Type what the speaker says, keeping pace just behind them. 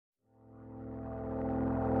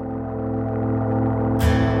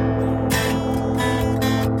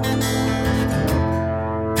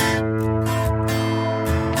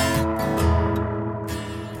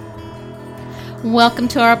Welcome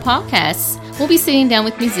to our podcast. We'll be sitting down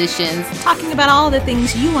with musicians, talking about all the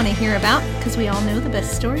things you want to hear about, because we all know the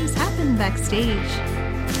best stories happen backstage.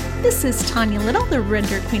 This is Tanya Little, the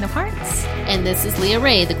Red-Dirt Queen of Hearts. And this is Leah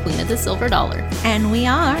Ray, the Queen of the Silver Dollar. And we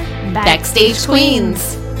are Backstage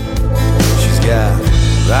Queens. She's got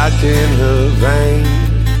rock in her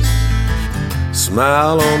veins,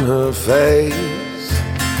 smile on her face,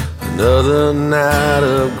 another night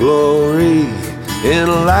of glory in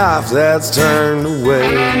a life that's turned away.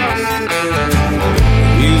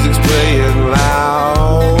 Music's playing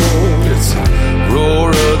loud, it's the roar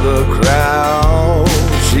of the crowd.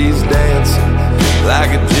 She's dancing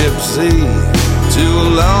like a gypsy, too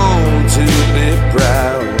alone to be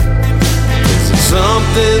proud. Is it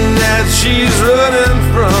something that she's running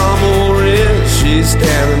from, or is she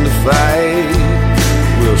standing to fight?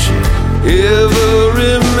 Will she ever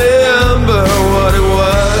remember what it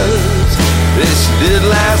was that she did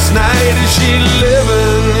last night? Is she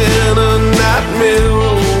living in a nightmare,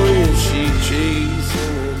 or is she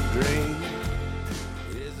chasing a dream?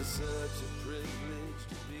 Is it such a privilege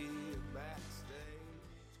to be a backstage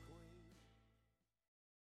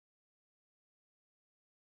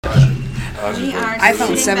queen? We are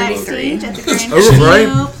iPhone sitting 73. backstage at the Grand Oh, right.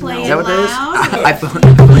 Casino, playing Is that what that loud. is? iPhone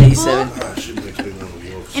 87.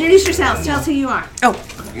 Introduce yourselves. Tell us who you are.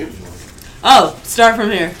 Oh, start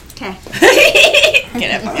from here. Okay.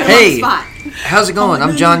 Get On it. the Hey, spot. how's it going?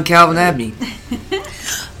 I'm John Calvin Abney.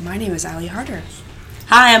 My name is Allie Harder.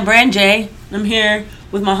 Hi, I'm Brand J. I'm here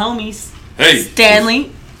with my homies. Hey.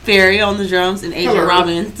 Stanley Ferry on the drums and Adrian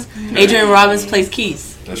Robbins. Adrian Robbins plays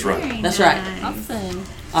keys. That's right. Very That's right. nice. Awesome.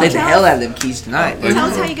 Play the hell out of them keys tonight. Tell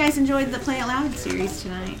us how you guys enjoyed the Play It Loud series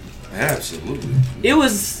tonight. Absolutely. It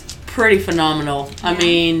was pretty phenomenal. I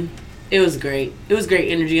mean, it was great. It was great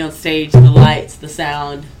energy on stage, the lights, the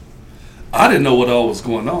sound. I didn't know what all was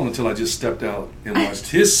going on until I just stepped out and watched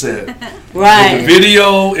his set. The Right.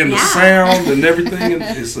 video and the Yeah. sound and everything. And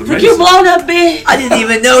it's Look, amazing. you blown up big. I didn't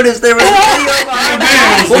even notice there was a video behind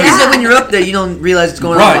me. Well, because when you're up there, you don't realize what's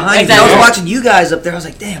going on Right, behind exactly. you. I was watching you guys up there. I was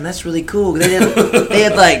like, damn, that's really cool. They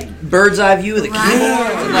had like bird's eye view of the keyboards.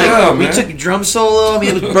 And, like, Yeah, we man. took a drum solo. I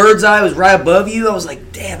mean, it was bird's eye. It was right above you. I was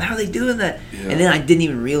like, damn, how are they doing that? Yeah. And then I didn't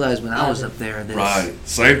even realize when I was up there. That Right.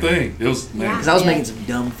 Same thing. It was, man. Because I was Yeah. making some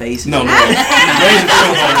dumb faces. No. Thank you, man.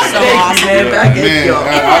 Yeah. Back at Man, y'all.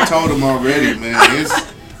 I told him already, man. It's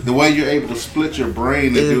the way you're able to split your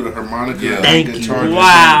brain and do the harmonica Yeah. and Thank guitar. you. at the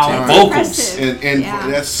Wow. same time. Vocals. Impressive. And Yeah.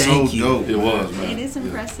 that's Thank so you. dope. It was, man. It is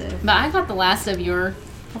impressive. But I got the last of your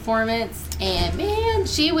performance, and man,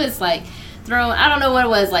 she was like throwing, I don't know what it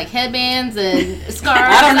was, like headbands and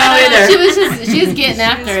scarves. I don't know either. She was getting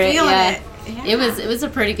after was it. feeling Yeah. it. Yeah. It was a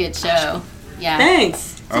pretty good show. Yeah. Thanks.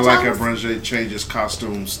 I like how Branjay changes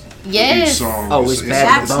costumes for each Yes. song. Oh, it's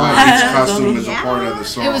bad it's to like bone. each costume is a Yeah. part of the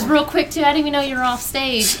song. It was real quick too. I didn't even know you were off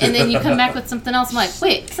stage, and then you come back with something else. I'm like,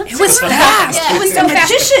 wait, It was fast. Yeah. It was so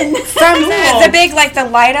fast. Magician. From the big the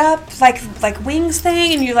light up like wings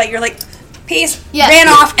thing, and you're like peace, Yeah. ran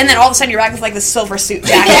off, and then all of a sudden you're back with like the silver suit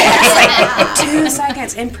jacket. It's like 2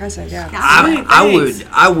 seconds. Impressive, yeah.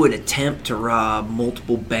 I would attempt to rob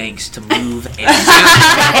multiple banks to move and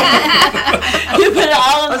You put it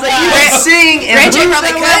all in the sing and Reggie move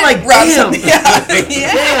probably that way. could I'm like, rob damn. some.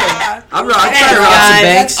 Yeah. I'm trying to rob some guys.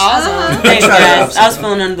 banks. Awesome. Thanks, Try to guys. rob I was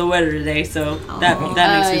feeling under the weather today, so that makes me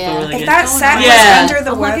yeah. feel really If good. that set Yeah. was under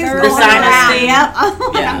the Oh, look, it's weather, The going sinus around. thing. Yep.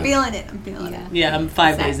 Yeah. I'm feeling it. I'm feeling it. Yeah, I'm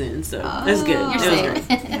 5 days in, so it's good. Oh. It was safe.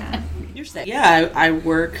 great. You're safe. Yeah, I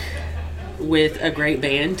work with a great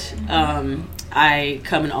band. I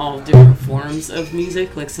come in all different forms of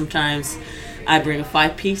music. Like sometimes I bring a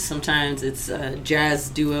 5-piece. Sometimes it's a jazz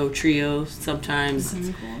duo, trio. Sometimes,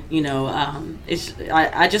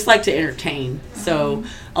 I just like to entertain. So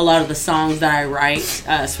a lot of the songs that I write,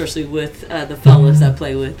 especially with the fellas I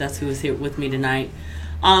play with, that's who is here with me tonight.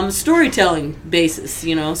 Storytelling basis,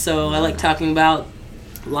 so I like talking about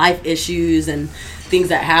life issues and things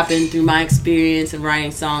that happen through my experience and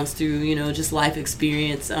writing songs through, just life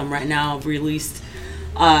experience. Right now I've released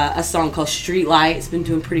a song called Street Light. It's been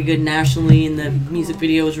doing pretty good nationally, and the music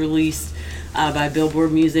video was released by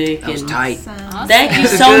Billboard Music. That was and tight. Thank you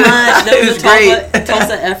so much. That It was was a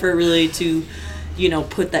Tulsa effort really to,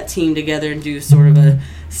 put that team together and do sort of a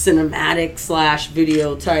cinematic /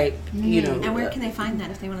 video type, And where can they find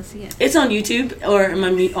that if they want to see it? It's on YouTube or my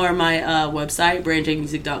website,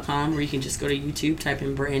 brandjmusic.com, where you can just go to YouTube, type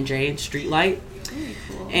in Brand J and Streetlight. Very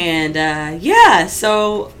cool. And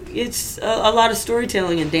so it's a lot of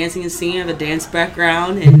storytelling and dancing and singing. I have a dance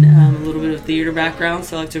background and a little bit of theater background,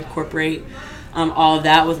 so I like to incorporate all of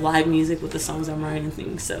that with live music, with the songs I'm writing and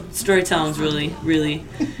things. So storytelling is really, really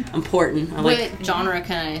important. What genre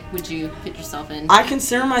would you put yourself in? I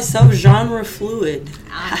consider myself genre fluid.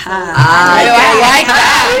 I like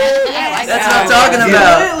that. That's what I'm talking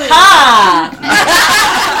about.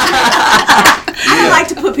 I like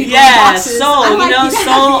to put people in Yeah, boxes. soul. I like that.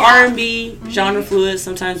 Soul, Yeah. R&B, genre fluid.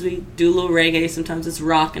 Sometimes we do a little reggae. Sometimes it's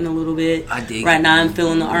rocking a little bit. I dig Right it. now, I'm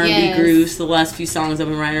feeling the R&B Yes. grooves. The last few songs I've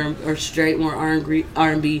been writing are straight more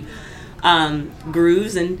R&B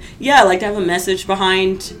grooves, and I like to have a message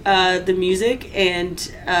behind the music. And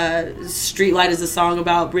Streetlight is a song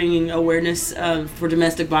about bringing awareness for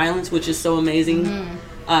domestic violence, which is so amazing.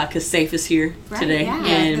 Because Safe is here today, yeah.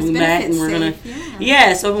 and This we met, and benefits we're gonna,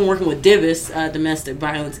 Safe, so I've been working with DIVIS, Domestic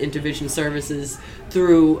Violence Intervention Services,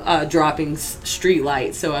 through dropping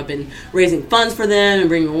Streetlight. So I've been raising funds for them and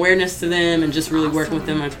bringing awareness to them, and just really working with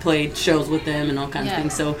them. I've played shows with them and all kinds of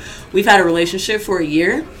things. So we've had a relationship for a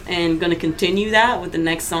year, and going to continue that with the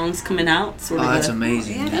next songs coming out. Sort of That's a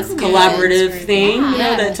amazing. Yeah, that's collaborative good. thing,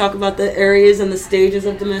 Yeah. that talk about the areas and the stages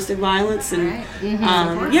of domestic violence, and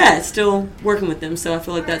it's still working with them. So I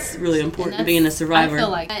feel like that's really important, And being a survivor. I feel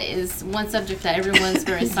like that is one subject that everyone's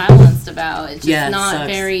very silenced about. It's just Yeah, it not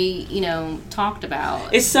sucks. very, talked about.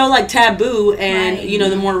 It's so like taboo, and Right.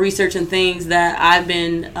 the more research and things that I've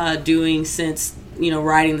been doing since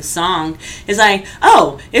writing the song, is like,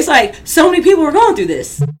 it's like so many people are going through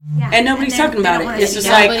this, Yeah. and nobody's they're- talking they about don't it. wanna- It's just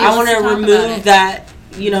yeah. like Nobody I wants want to to talk remove about it. that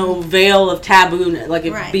veil of taboo, like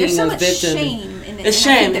it Right. being There's so a much victim. shame in it. It's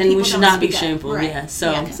and I think shame, that and we people should don't not be speak up. shameful. Right. Yeah,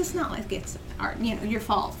 so because it's not like it's your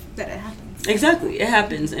fault that it happens. exactly, it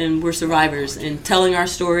happens, and we're survivors, and telling our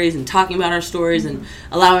stories and talking about our stories and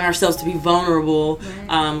allowing ourselves to be vulnerable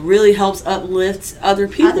really helps uplift other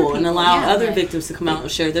people, and allow other victims to come out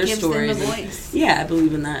and share their Gives stories. them a And- voice. yeah, I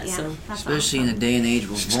believe in that. Yeah, So that's Especially in a day and age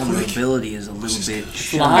where vulnerability is a little bit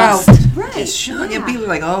shunned. lost. awesome. Right. It's shunned. Yeah. And people are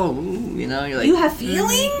like, oh, ooh, you're like, You have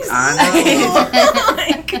feelings? I know.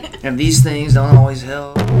 And these things don't always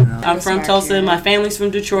help. I'm from Tulsa. My family's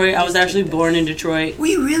from Detroit. I was actually born in Detroit.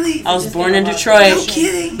 We really? I was born in Detroit. No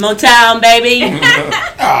kidding. Motown, baby. And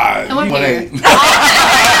what year?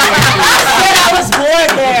 I was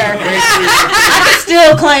born there. I can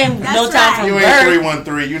still claim Motown right. from You birth. ain't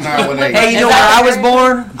 313. You 918. Hey, you know where I was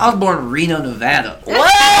born? I was born in Reno, Nevada.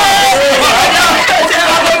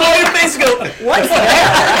 What's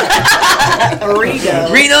that?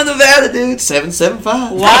 Reno. Reno, Nevada, dude.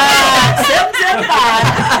 775. Wow.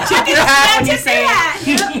 775. Check it out when you say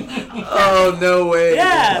it. Oh, no way.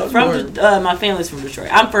 Yeah, my family's from Detroit.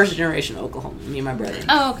 I'm first generation Oklahoma. Me and my brother.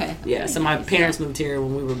 Oh, okay. Yeah, so my parents moved here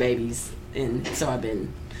when we were babies, and so I've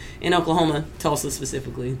been in Oklahoma, Tulsa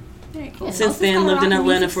specifically. Very cool. Since then, lived in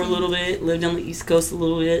Atlanta for a little bit, lived on the East Coast a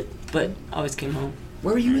little bit, but always came home.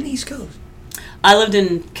 Where were you in the East Coast? I lived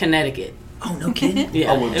in Connecticut. Oh, no kidding.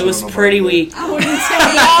 Yeah, wouldn't it was tell nobody pretty that. weak. I wouldn't say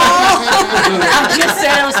I just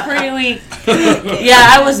said it was pretty weak. Yeah,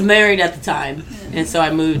 I was married at the time, and so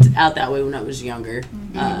I moved out that way when I was younger.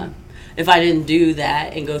 If I didn't do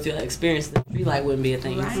that and go through that experience, the Streetlight wouldn't be a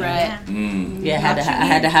thing. Right. So, Right. yeah, I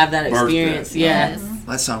had to have that Birth experience. that. Yeah. Yes. Well,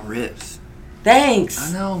 that song rips. Thanks.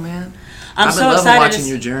 I know, man. I'm I've been so loving excited. watching to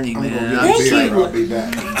your journey, I'm man. gonna Thank be you. right. I'll be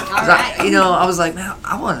back. 'Cause I was like, man,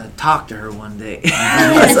 I want to talk to her one day.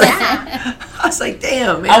 I was like,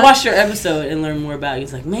 damn, man. I watched your episode and learned more about you.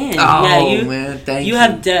 It's like, man, Oh, yeah, man, thank you. you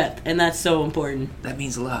have depth, and that's so important. That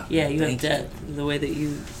means a lot. Yeah, you Thank have depth. The way that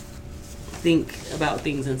you think about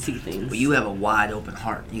things and see things. But you have a wide open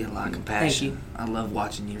heart. You got a lot of compassion. Thank you. I love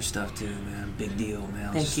watching your stuff too, man. Big deal, man.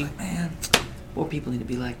 I was Thank just you. like, man, more people need to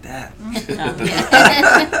be like that.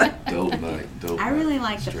 Dope night. Dope I night. really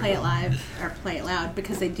like to Straight play it up. live or play it loud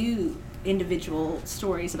because they do individual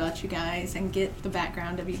stories about you guys and get the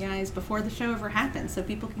background of you guys before the show ever happens, so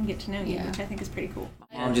people can get to know you, Yeah. which I think is pretty cool.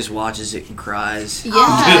 Mom just watches it and cries. Yeah.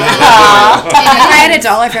 I had a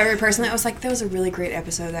dollar for every person that was like, that was a really great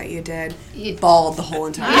episode that you did. Bawled the whole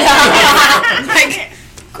entire time. Like,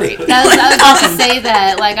 great. I was about to say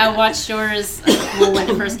that. Like, I watched yours when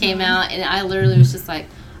it first came out, and I literally was just like,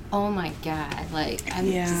 oh my God. Like, I'm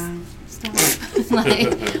Yeah. just stop.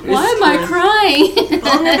 Like, why am I crying?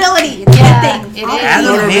 Vulnerability, it's a Yeah, good thing. it is. Adam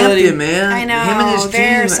Vulnerability. Hampton, man. I know. Him and his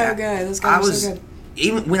They're team. so good. Those I guys are was so good.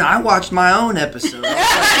 even when I watched my own episode.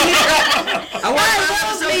 I watched my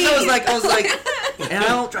episode. I was like, and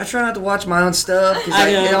I try not to watch my own stuff because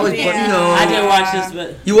I know. it always, you know, I did watch this,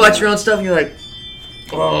 but you watch your own stuff and you're like,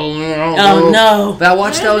 oh man, oh no, But I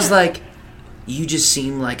watched. I was like, you just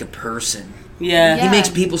seem like a person. yeah. He makes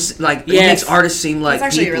people he Yes. makes artists seem like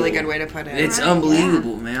That's actually people. a really good way to put it. It's Right,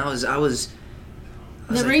 unbelievable, man. I was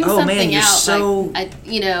I was They like, bring oh something man, you're out, so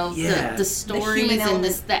the The stories human and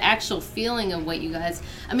element. the actual feeling of what you guys.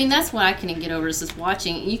 I mean, that's what I couldn't get over is just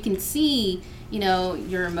watching. You can see,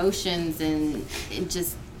 your emotions and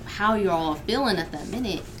just how you're all feeling at that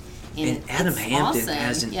minute. And Adam it's Hampton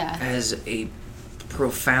awesome. has a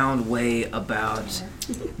profound way about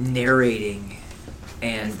narrating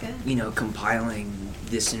and compiling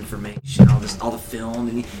this information, all the film,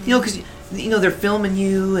 and because they're filming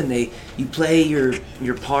you, and you play your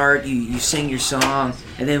part, you sing your song,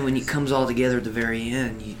 and then when it comes all together at the very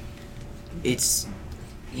end,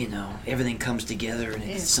 everything comes together and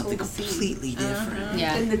it's something completely different.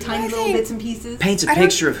 Yeah. And the tiny little bits and pieces. Paints a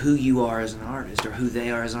picture of who you are as an artist, or who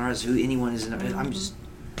they are as an artist, who anyone is. I'm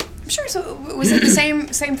sure. So was it the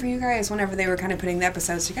same for you guys? Whenever they were kind of putting the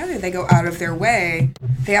episodes together, they go out of their way.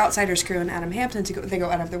 The Outsiders crew and Adam Hampton they go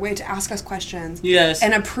out of their way to ask us questions. Yes.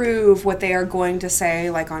 And approve what they are going to say,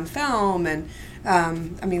 like on film. And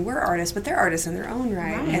we're artists, but they're artists in their own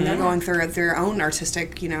right, and they're going through their own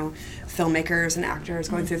artistic, filmmakers and actors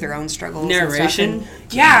going through their own struggles. Narration. And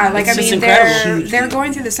stuff. Yeah, like It's just they're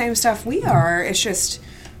going through the same stuff we are. It's just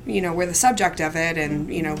we're the subject of it, and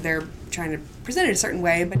they're trying to present it a certain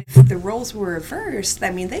way. But if the roles were reversed,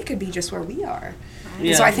 they could be just where we are.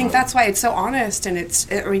 Yeah. So I think that's why it's so honest, and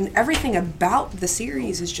everything about the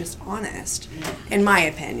series is just honest, in my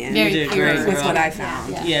opinion. Very pure. With what I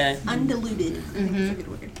found. Yeah. Undiluted. I think that's a good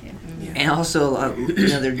word. Yeah. And also,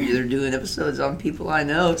 they're doing episodes on people I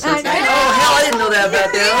know. So it's like, oh hell, I didn't know that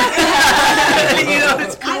about them.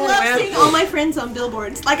 It's cool, I love man. seeing all my friends on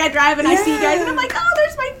billboards. Like I drive and I see you guys, and I'm like, oh,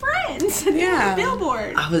 there's my friends. Yeah.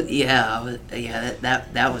 Billboard.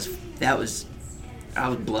 That was. I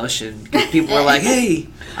was blushing because people were like, "Hey,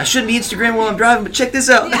 I shouldn't be Instagram while I'm driving, but check this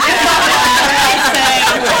out." Oh my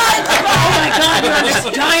God! You're on this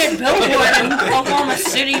giant billboard in Oklahoma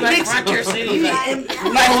City, my frontier city. My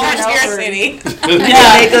frontier city.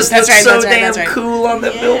 Yeah, make us look right, so that's right, damn that's right. cool on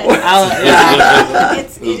the billboard.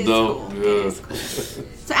 It is dope. cool. It is cool.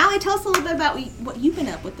 So, Allie, tell us a little bit about what you've been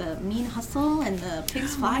up with the Mean Hustle and the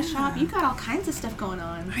Pigs Fly Shop. You've got all kinds of stuff going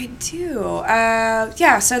on. I do.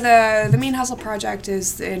 So the Mean Hustle project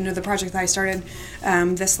is the project that I started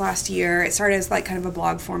this last year. It started as kind of a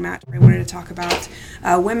blog format where I wanted to talk about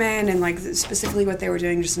women and specifically what they were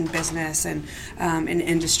doing just in business and in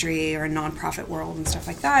industry or nonprofit world and stuff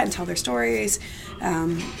like that, and tell their stories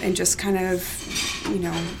and just kind of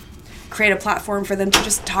create a platform for them to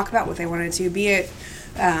just talk about what they wanted to, be it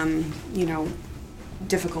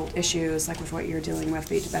difficult issues like with what you're dealing with,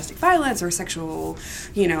 be it domestic violence or sexual,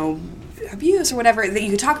 abuse or whatever. That you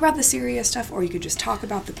could talk about the serious stuff, or you could just talk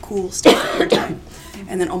about the cool stuff that you're doing.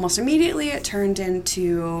 And then almost immediately it turned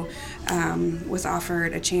into, was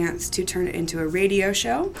offered a chance to turn it into a radio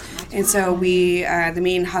show. And so the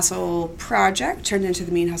Mean Hustle project turned into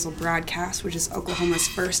the Mean Hustle broadcast, which is Oklahoma's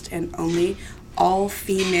first and only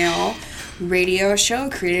all-female radio show,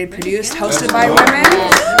 created, produced, hosted by women,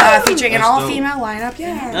 featuring an all-female lineup.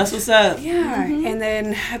 Yeah, That's what's up. yeah. And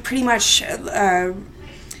then pretty much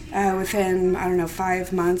within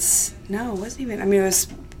 5 months. No, it wasn't even. It was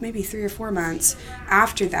maybe 3 or 4 months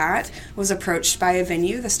after that. Was approached by a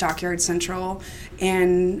venue, the Stockyard Central,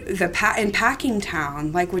 in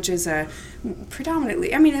Packingtown, which is a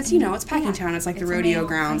predominantly. It's it's Packingtown. It's like the rodeo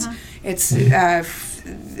grounds. It's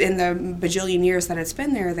in the bajillion years that it's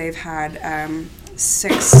been there, they've had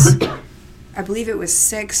 6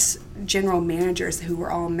 general managers who were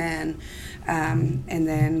all men. And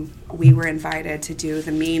then we were invited to do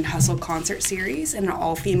the Mean Hustle concert series in an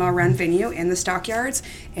all-female run venue in the Stockyards.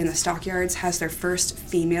 And the Stockyards has their first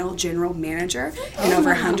female general manager in over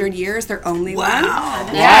 100 years. Their only one.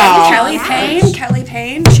 Yeah, Kelly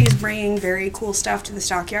Payne. She's bringing very cool stuff to the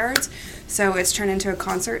Stockyards. So it's turned into a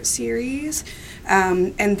concert series.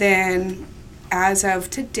 And then as of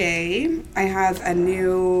today, I have a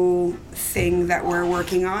new thing that we're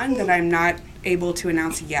working on that I'm not able to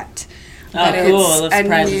announce yet. But cool. It's a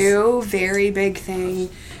new, very big thing,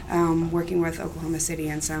 working with Oklahoma City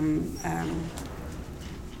and some...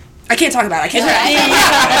 I can't talk about it. It's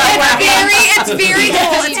very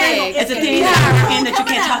cool. It's a thing that you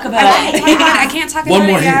can't talk about. I can't talk about One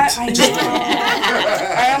more it yet. hint.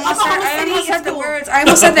 I almost said the words. I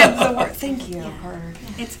almost said the word. Thank you.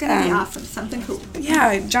 It's going to be awesome. Something cool.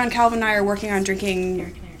 Yeah, John Calvin and I are working on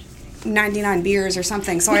drinking 99 beers or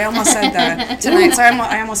something. So I almost said tonight. So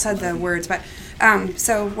I almost said the words. But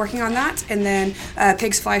so working on that, and then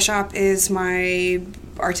Pigs Fly Shop is my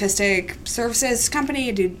artistic services company.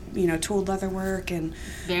 I do tooled leather work and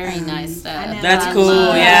Very nice stuff. That's I cool.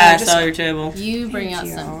 love Yeah, I just- saw your table. You bring out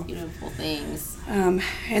Thank some you. beautiful things.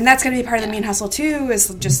 And that's going to be part of the Mean Hustle too, is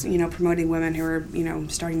just, promoting women who are,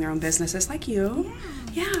 starting their own businesses like you.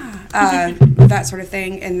 Yeah. That sort of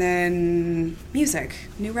thing. And then music.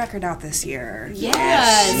 New record out this year.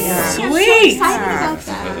 Yes. Yeah. Sweet. Excited about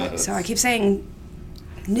that. So I keep saying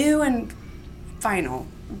new and final.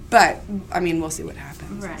 But, we'll see what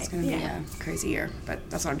happens. Right. It's going to be a crazy year. But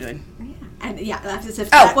that's what I'm doing. And that's as if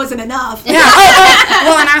that wasn't enough. Yeah.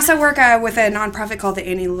 Well, and I also work with a nonprofit called the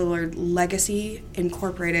Annie Lillard Legacy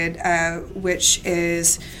Incorporated, which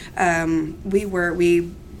is we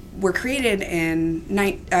were created in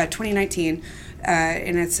 2019,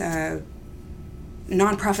 and it's a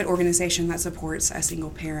nonprofit organization that supports single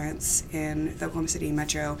parents in the Oklahoma City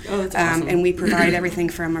metro. Oh, that's awesome. And we provide everything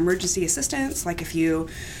from emergency assistance, like if you,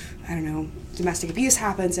 domestic abuse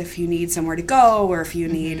happens, if you need somewhere to go, or if you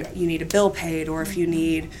need a bill paid, or if you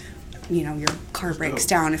need, your car breaks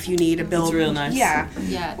down, if you need a bill. That's real nice. Yeah.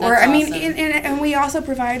 Yeah. Or awesome. and we also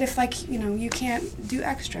provide if you can't do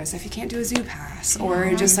extras, if you can't do a zoo pass,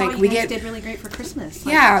 or just like we guys get. did really great for Christmas.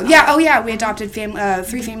 We adopted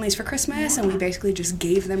 3 families for Christmas, and we basically just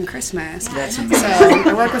gave them Christmas. That's So amazing.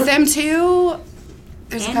 I work with them too.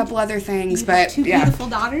 There's a couple other things, but Two beautiful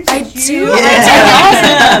daughters. I did do. you?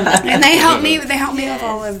 Awesome. And they help me. They help me with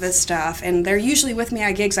all of this stuff, and they're usually with me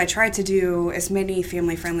at gigs. I try to do as many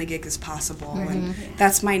family-friendly gigs as possible, and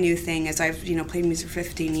that's my new thing. Is I've played music for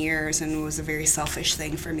 15 years, and it was a very selfish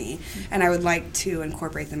thing for me, and I would like to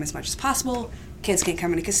incorporate them as much as possible. Kids can't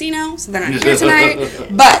come in a casino, so they're not here tonight.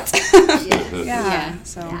 But so. Yeah,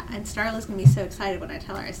 and Starla's gonna be so excited when I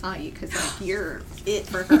tell her I saw you because you're it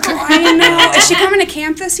for her. I know. Is she coming to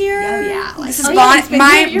camp this year? Oh yeah, This is it's been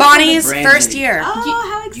my your Bonnie's brand first new. year. Oh,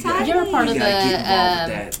 how exciting! You're a part of You the. gotta get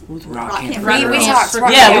involved with that rock Rock camp. Camp. We Rock talked.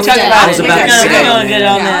 Camp. Yeah, we talked about I was it. about to We're say, gonna get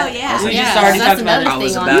on man. that. Oh, yeah. We Yeah, just already that's talked about another it. I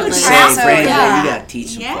was thing on about the to list. say, Also, Brandon, yeah. you gotta teach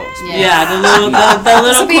some Yeah. folks. Yeah, the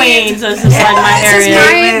little be- queens. That's just like my This is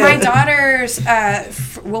area. my daughter's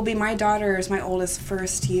will be my oldest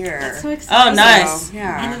first year. That's so exciting. Oh, nice. So,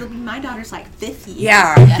 yeah. And it'll be my daughter's like 5th year.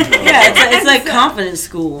 Yeah. Yeah, it's like confidence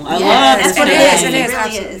school. I love that's this what it thing. is, it is, really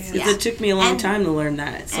absolutely. is. Because Yeah. it took me a long And- time to learn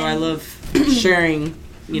that, so I love sharing.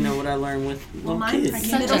 What I learned with little mine- kids.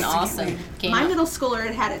 Such Middle an awesome. My middle schooler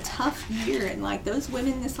had a tough year, and like those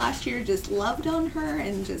women this last year just loved on her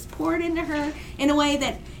and just poured into her in a way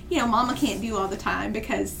that Mama can't do all the time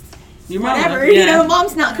because Your mama, whatever, yeah.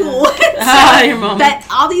 Mom's not cool. Your mama. But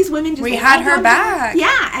all these women just We had loved her on back.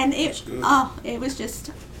 Yeah, and it was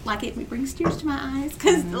just like it brings tears to my eyes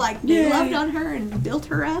because like they loved on her and built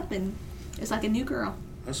her up, and it was like a new girl.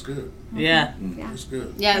 That's good. Yeah. Yeah. That's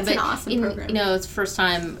good. Yeah, It's but an awesome program. it's the first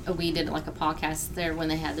time we did like a podcast there when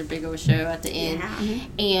they had their big old show at the end,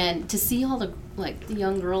 and to see all the the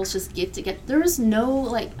young girls just get together. There was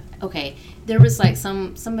no there was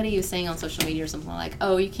somebody was saying on social media or something like,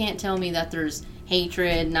 oh, you can't tell me that there's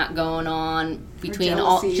hatred not going on between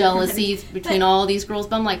jealousies between all these girls.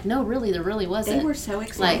 But I'm like, no, really, there really wasn't. They were so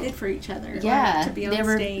excited for each other. Yeah, to be on they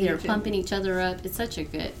were stage. pumping each other up. It's such a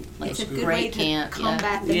good It's a good way great to camp.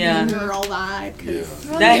 combat the Yeah. mean girl vibe. 'Cause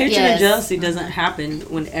That hatred Yes. and jealousy doesn't happen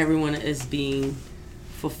when everyone is being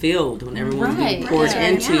fulfilled, when everyone's being Right. poured Yeah.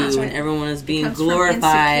 into, Yeah. when everyone is being comes from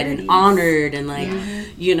glorified and insecurities. honored and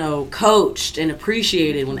coached and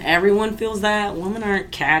appreciated. When everyone feels that, women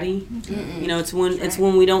aren't catty. It's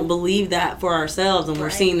when we don't believe that for ourselves, and we're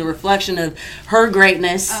Right. seeing the reflection of her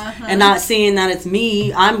greatness and not seeing that it's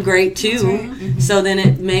me. I'm great too. So then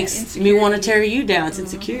it makes me want to tear you down. It's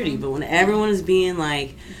insecurity. But when everyone is being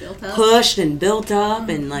built up. pushed and built up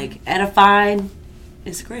and edified,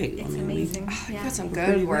 it's great. It's amazing. You Yeah. got some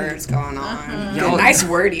good words going on. Y'all- Nice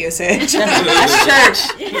word usage. That's church.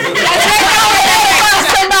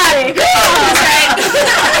 Somebody,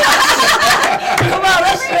 come on,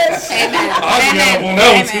 let's Amen. I was on that one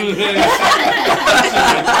too.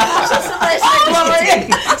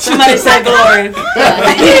 Somebody say glory.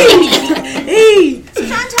 So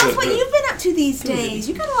John, tell us what you've been up to these days.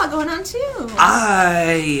 You got a lot going on too.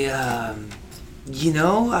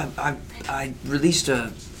 I released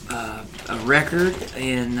a record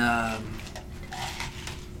in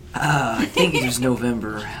I think it was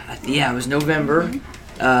November. Yeah, it was November.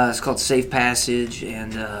 It's called Safe Passage,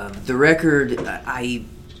 and the record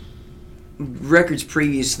records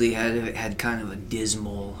previously had kind of a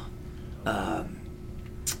dismal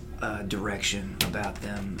direction about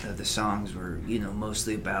them. The songs were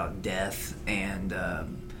mostly about death and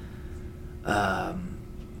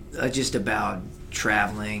just about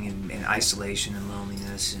traveling and isolation and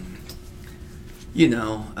loneliness and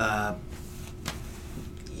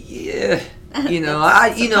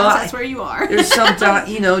Sometimes that's where you are. there's sometimes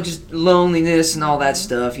just loneliness and all that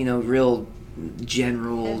stuff, real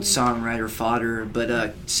general songwriter fodder,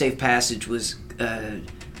 but Safe Passage was a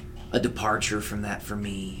departure from that for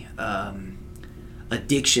me.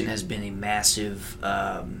 Addiction has been a massive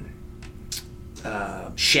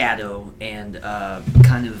shadow, and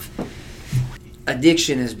kind of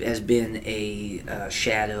addiction has been a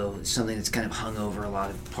shadow, something that's kind of hung over a lot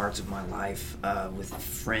of parts of my life, with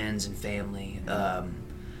friends and family.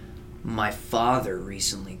 My father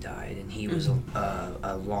recently died, and he was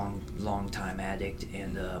a long time addict,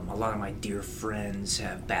 and a lot of my dear friends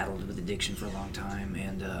have battled with addiction for a long time,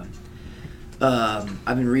 and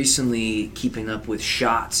I've been recently keeping up with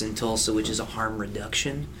Shots in Tulsa, which is a harm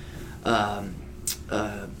reduction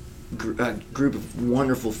group of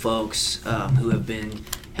wonderful folks who have been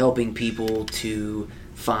helping people to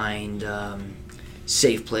find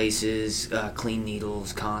safe places, clean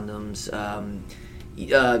needles, condoms,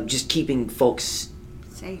 just keeping folks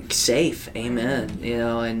safe. Amen. You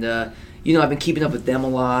know, and I've been keeping up with them a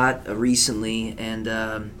lot recently, and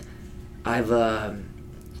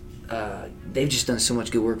they've just done so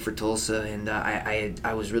much good work for Tulsa, and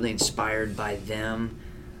I was really inspired by them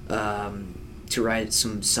to write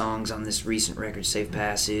some songs on this recent record, Safe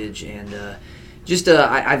Passage, and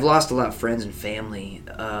I've lost a lot of friends and family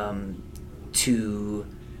to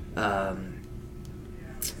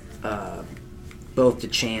both to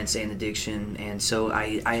chance and addiction, and so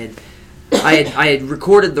I had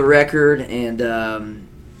recorded the record, and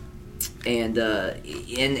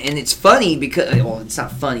it's funny because, well, it's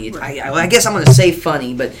not funny. I guess I'm going to say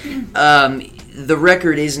funny, but the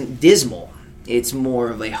record isn't dismal. It's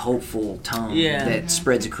more of a hopeful tone that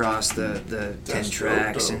spreads across the 10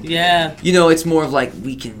 tracks, and it's more of like,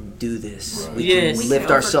 we can do this. We can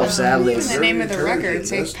lift ourselves out of this. The name of the record,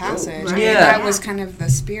 Safe Passage. Yeah, that was kind of the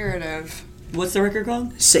spirit of. What's the record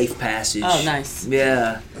called? Safe Passage. Oh, nice.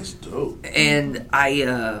 Yeah, that's dope. And I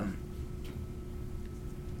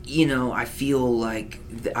feel like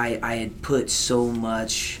I had put so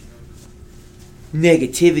much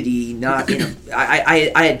negativity,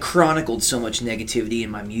 I had chronicled so much negativity in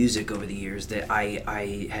my music over the years that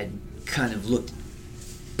I had kind of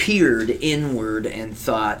peered inward and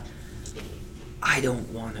thought, I don't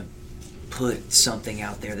want to put something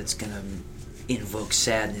out there that's going to invoke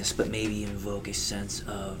sadness, but maybe invoke a sense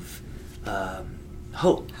of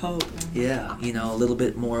hope. Yeah, a little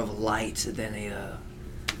bit more of a light than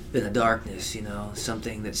a darkness,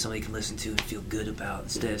 something that somebody can listen to and feel good about,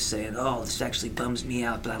 instead of saying, oh, this actually bums me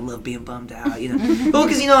out, but I love being bummed out, Well,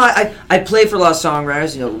 because, I play for a lot of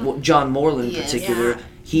songwriters, John Moreland in particular,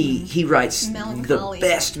 he writes the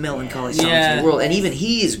best melancholy songs in the world, and even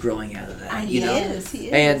he is growing out of that, He is.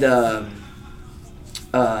 And,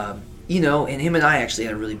 and him and I actually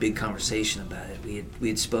had a really big conversation about it. We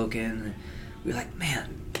had spoken, and we were like,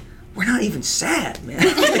 man, we're not even sad, man.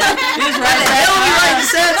 What the hell are we writing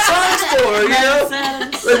sad songs for,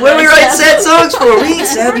 Like, what are we writing sad songs for? We ain't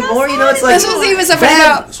sad anymore, It's like, this was even something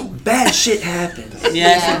about bad shit happened.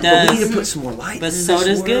 Yes, it does. But we need to put some more light but in so this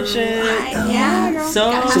does world. good shit. So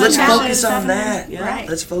let's focus on that. Right.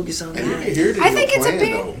 Let's focus on that. I think it's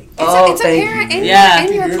Oh, thank apparent you.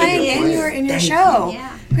 in your playing, in your show.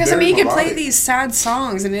 Yeah. Because Very you can play melodic. these sad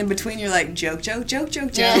songs, and in between you're like joke. Yeah.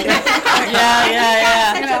 Such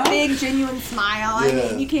a big, genuine smile. I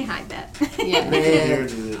mean, you can't hide that. Yeah. Man,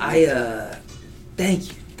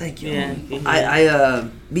 thank you. Yeah.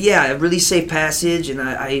 But yeah, I released Safe Passage, and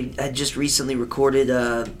I just recently recorded.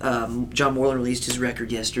 John Moreland released his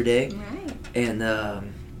record yesterday, Right. and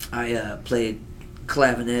I played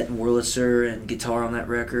clavinet and Wurlitzer and guitar on that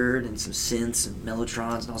record, and some synths and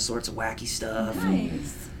mellotrons and all sorts of wacky stuff.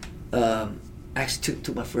 Nice. Actually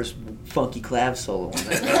took my first funky clav solo on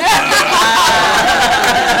that.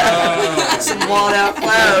 Some walled out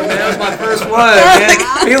clav, man. That was my first one, man.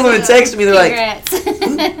 People would text me, they're like,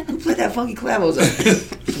 who played that funky clav? I was like,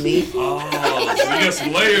 me. Oh, so we got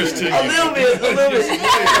some layers to you. A little bit.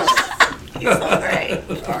 It's so great.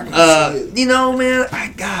 Man,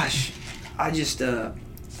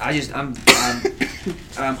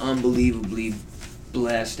 I'm unbelievably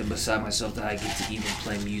blessed and beside myself that I get to even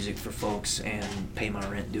play music for folks and pay my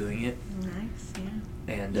rent doing it. Nice, yeah.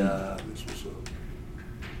 And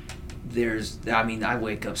I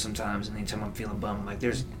wake up sometimes, and anytime I'm feeling bummed, I'm like,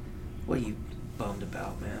 what are you bummed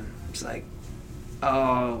about, man? It's like,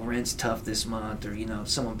 oh, rent's tough this month, or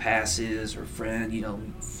someone passes, or a friend,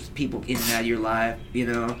 people in and out of your life,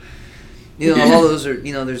 all those are,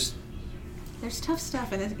 There's tough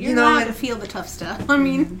stuff, and you're allowed to feel the tough stuff. I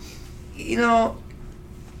mean,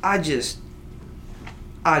 I just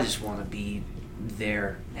want to be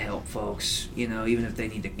there to help folks, even if they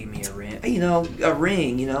need to give me a ring. A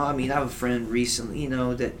ring, I mean, I have a friend recently,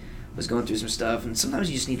 that was going through some stuff, and sometimes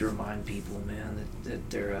you just need to remind people, man, that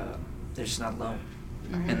they're just not alone.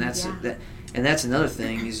 And that's and that's another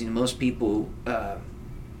thing is, most people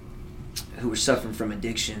who are suffering from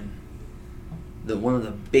addiction, one of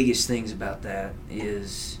the biggest things about that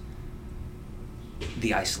is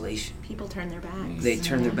the isolation. People turn their backs. They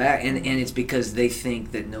turn their back, and it's because they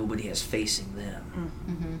think that nobody is facing them.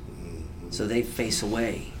 Mm-hmm. So they face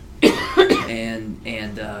away. and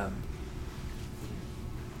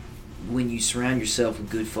when you surround yourself with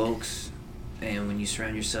good folks, and when you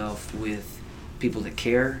surround yourself with people that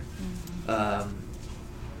care,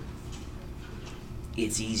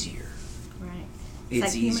 it's easier. Right. It's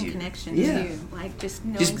like easier. Human connection too. Like just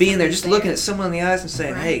knowing just being there, somebody's just looking at someone in the eyes and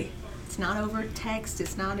saying, Right. hey. It's not over text.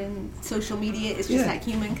 It's not in social media. It's just that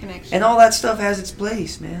human connection. And all that stuff has its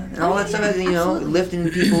place, man. And all that stuff has, absolutely. lifting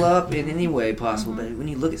people up in any way possible. But when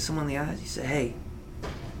you look at someone in the eyes, you say, hey,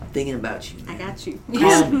 I'm thinking about you. I got you.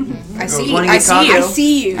 I see you. I see you. I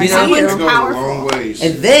see you. You know? It goes a long ways.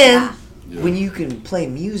 And then when you can play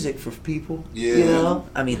music for people,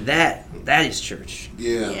 I mean that is church.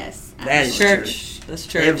 Yeah. Yes. That is church. That's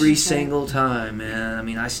church. Every single time, man. I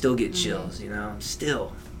mean, I still get chills,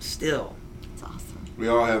 Still. It's awesome. We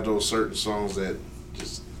all have those certain songs that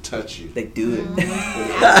just touch you. They do it. It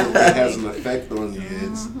has an effect on you.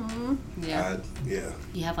 It's,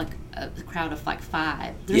 You have like a crowd of like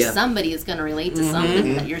 5. There's somebody that's going to relate to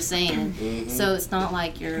something that you're saying. So it's not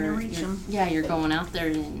like you're going out there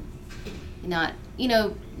and not,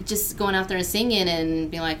 just going out there and singing and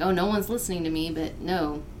being like, oh, no one's listening to me, but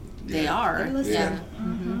no, they are. They're listening.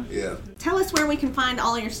 Yeah. Tell us where we can find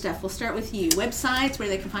all your stuff. We'll start with you. Websites where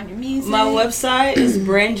they can find your music. My website is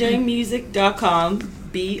branjaemusic.com.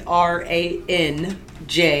 BRANJAE.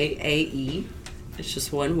 It's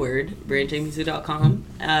just one word. branjaemusic.com.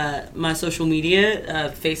 My social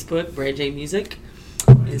media: Facebook, Branjae Music,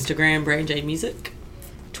 Instagram, Branjae Music,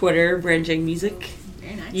 Twitter, Branjae Music.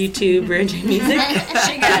 Very nice. YouTube, Branjae Music.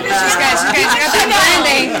 She got that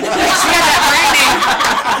branding. She got that branding.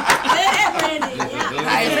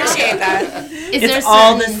 I appreciate that. Is there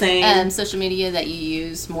all the certain, same. Social media that you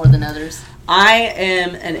use more than others? I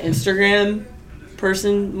am an Instagram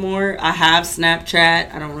person more. I have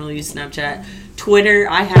Snapchat. I don't really use Snapchat. Twitter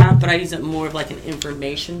I have, but I use it more of like an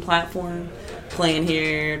information platform. Playing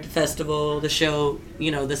here, the festival, the show,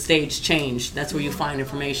 the stage changed. That's where you find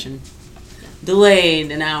information.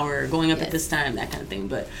 Delayed an hour, going up at this time, that kind of thing.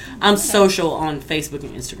 But I'm social on Facebook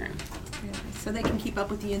and Instagram. So they can keep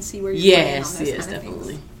up with you and see where you're playing on those kind of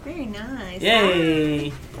definitely. things. Very nice.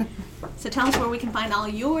 Yay. Wow. So tell us where we can find all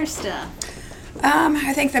your stuff.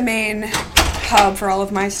 I think the main hub for all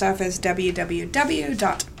of my stuff is www.pigsflyshop,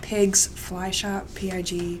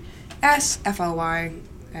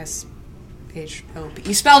 PIGSFLYSHOP.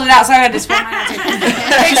 You spelled it out, so I had to spell my answer.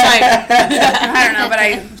 I don't know, but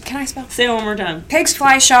can I spell? Say it one more time.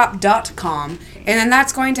 Pigsflyshop.com. And then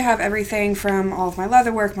that's going to have everything from all of my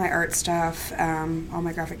leatherwork, my art stuff, all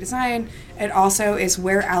my graphic design. It also is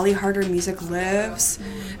where Allie Harder Music lives.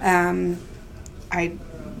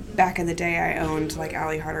 Back in the day, I owned like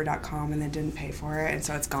AllieHarder.com and then didn't pay for it, and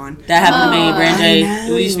so it's gone. That happened to me, Branjae.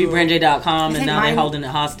 It used to be Branjae.com, and now they're holding it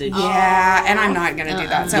hostage. Yeah, and I'm not going to do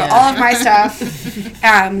that. So all of my stuff,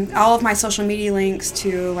 all of my social media links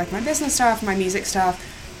to like my business stuff, my music stuff,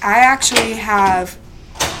 I actually have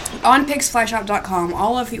on pigsflyshop.com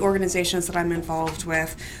all of the organizations that I'm involved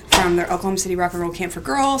with, from the Oklahoma City Rock and Roll Camp for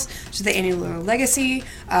Girls to the Annular Legacy,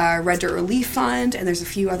 Red Dirt Relief Fund, and there's a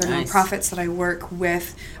few other nonprofits that I work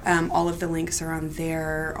with. All of the links are on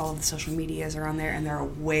there. All of the social medias are on there, and there are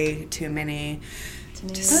way too many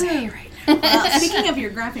to say right now. Well, speaking of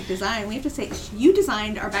your graphic design, we have to say you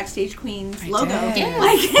designed our Backstage Queens logo. Did.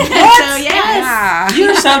 So yes.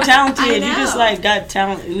 You're so talented. You just got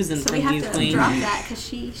talent oozing so from we have you, to Queen. drop that because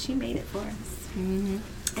she made it for us. Mm-hmm.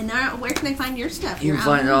 And where can they find your stuff? You can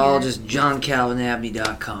find it all just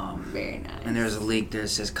johncalvinabney.com. Very nice. And there's a link that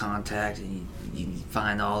says contact, and you can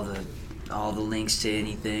find all the links to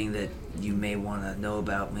anything that you may want to know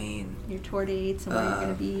about me. And your tour dates and where you're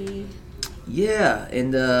going to be. Yeah,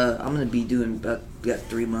 and I'm going to be doing got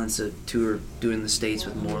 3 months of tour doing the States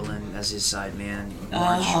with Moreland as his side man in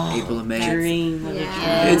March, April, and May. Dream.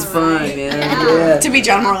 It's fun, man. Yeah. To be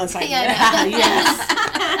John Moreland's side man. Yes.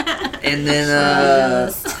 And then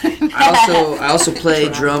I also play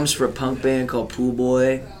drums for a punk band called Pool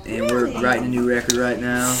Boy, and we're writing a new record right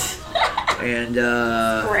now. And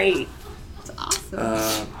great. That's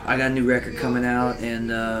awesome. I got a new record coming out,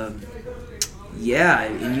 and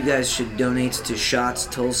and you guys should donate to Shots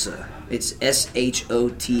Tulsa. It's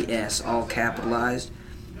SHOTS, all capitalized.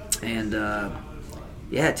 And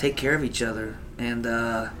take care of each other. and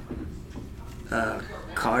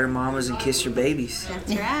call your mamas and kiss your babies.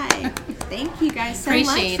 That's right. Thank you guys so Appreciate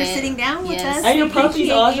much for it. sitting down with Yes. us. Are your We puppies,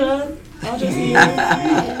 appreciate you. Audra? Audra's here.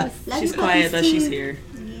 Love She's you, quiet, puppies, but she's too. here.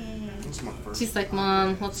 She's like,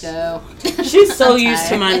 Mom, let's go. She's so I'm used to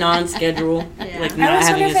tired. my non-schedule. Yeah. Like I not always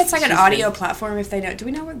having wonder if it's like an she's audio been- platform. If they know, do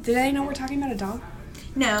they know we're talking about a dog?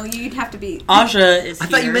 No, you'd have to be. Audra is I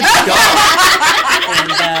here. thought you meant the dog.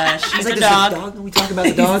 And she's Like, a is it dog. We talk about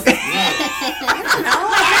the dog. She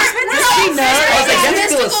knows. I was like,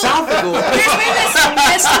 that's philosophical. There's been this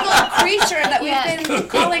mystical creature that we've Yeah. been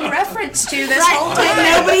calling reference to this Right. whole time.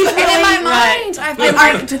 Nobody's And in my really- mind, I've been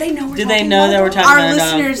like, do they know we're Do talking they know about that a we're dog? talking Our about a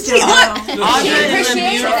dog? listeners don't know. Audra She is a appreciated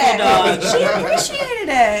beautiful it. dog. She appreciated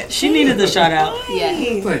it. She needed the shout out. Yeah.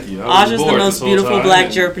 Thank you. I was Audra's the bored most this whole beautiful time, black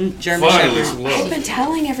and German finally Shepherd. some I've love. been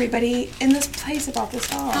telling everybody in this place about this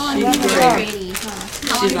dog. How I long love have the you dog. been Pretty, huh? How long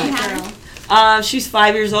She's have you like, had her? She's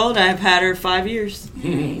 5 years old. I've had her 5 years.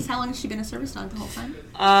 Nice. How long has she been a service dog the whole time?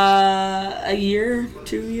 A year,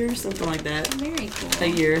 2 years, something like that. Very cool. A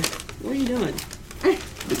year. What are you doing?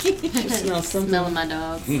 She smells something. Smelling my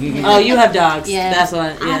dogs. Oh, you have dogs. Yeah. That's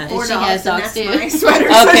what. I have Yeah. 4 She dogs. has and dogs, that's too. my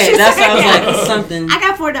sweater. so Okay, she's that's what I was yeah. like. Something. I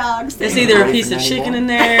got 4 dogs. It's either a piece of chicken in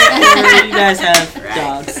there or you guys have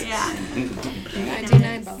dogs. Yeah.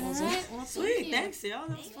 99 bubbles. Sweet, thanks, y'all.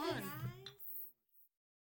 That was fun.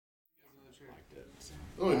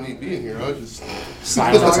 Oh, me being here, I just.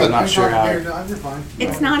 Silence, I'm not sure how. You're fine.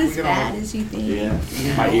 It's not as bad as you think. Yeah,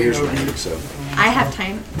 my ears ring, so. I have I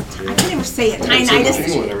can never say it.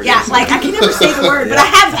 Tinnitus. Whatever it Yeah, is. like I can never say the word, but I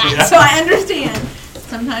have that, so I understand.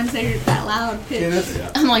 Sometimes they're that loud pitch.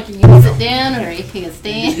 Kenneth, I'm like, you can sit down or you can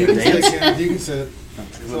stand. you can sit, Kenneth. You can sit.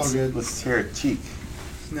 It's all Let's, good. let's hear a cheek.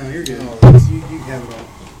 No, you're good. You have it all.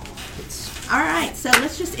 All right, so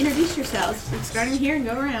let's just introduce yourselves. Starting here and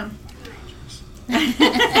go around.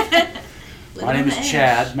 My name is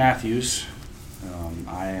Chad Matthews.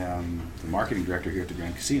 I am the marketing director here at the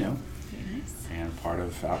Grand Casino and part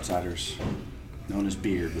of Outsiders, known as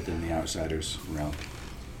Beard within the Outsiders realm.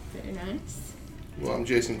 Very nice. Well, I'm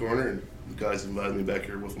Jason Gorner, and the guys invited me back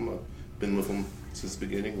here with them. I've been with them since the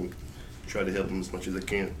beginning and try to help them as much as I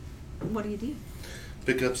can. What do?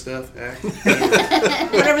 Pick up stuff, act.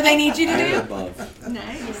 Whatever they need you to do. Above.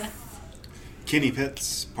 Nice. Kenny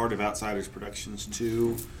Pitts, part of Outsiders Productions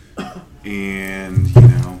too, and you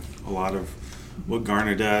know a lot of what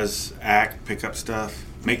Garner does: act, pick up stuff,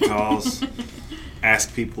 make calls,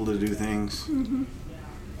 ask people to do things.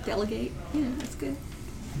 Delegate. Yeah, that's good.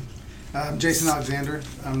 I'm Jason Alexander.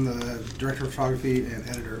 I'm the director of photography and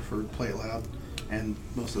editor for Play It Loud and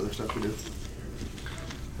most other stuff we do.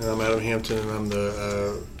 And I'm Adam Hampton, and I'm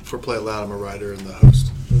the for Play It Loud. I'm a writer and the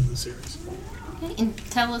host of the series. Okay, and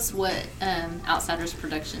tell us what Outsiders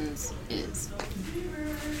Productions is.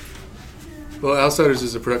 Well, Outsiders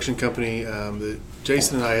is a production company that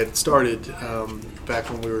Jason and I had started back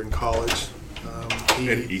when we were in college.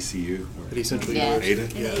 At ECU. At East Central Yeah.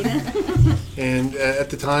 University. Ada. Yeah. And at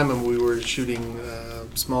the time, we were shooting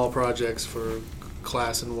small projects for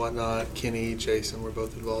class and whatnot. Kenny, Jason were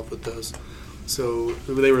both involved with those. So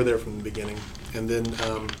they were there from the beginning. And then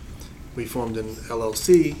we formed an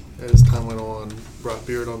LLC as time went on, brought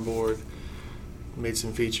Beard on board, made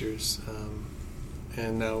some features.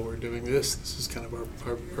 And now we're doing this. This is kind of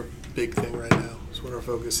our big thing right now. It's what our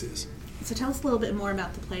focus is. So tell us a little bit more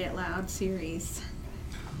about the Play It Loud series.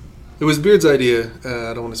 It was Beard's idea.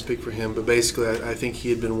 I don't want to speak for him, but basically I think he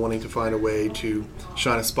had been wanting to find a way to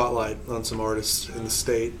shine a spotlight on some artists in the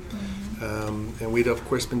state. And we'd, of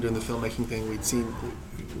course, been doing the filmmaking thing.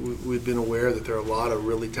 We'd been aware that there are a lot of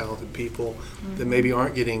really talented people that maybe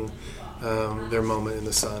aren't getting their moment in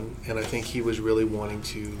the sun. And I think he was really wanting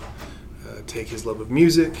to take his love of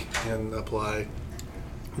music and apply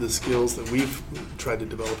the skills that we've tried to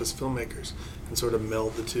develop as filmmakers and sort of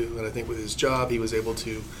meld the two. And I think with his job, he was able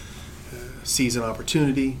to seize an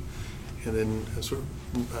opportunity and then sort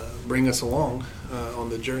of bring us along on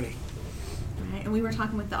the journey. Right, and we were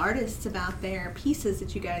talking with the artists about their pieces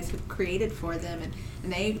that you guys have created for them, and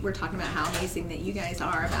they were talking about how amazing that you guys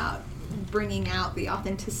are about bringing out the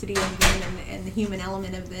authenticity of them and the human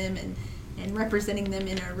element of them and representing them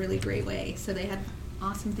in a really great way. So they had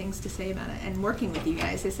awesome things to say about it. And working with you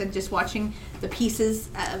guys, they said just watching the pieces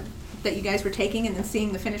that you guys were taking and then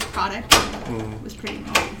seeing the finished product was pretty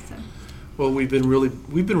amazing. So. Well, we've been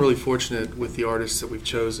really fortunate with the artists that we've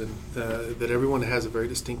chosen. That everyone has a very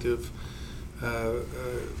distinctive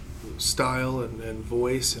style and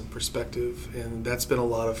voice and perspective, and that's been a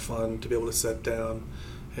lot of fun to be able to sit down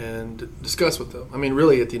and discuss with them. I mean,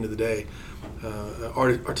 really, at the end of the day,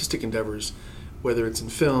 artistic endeavors whether it's in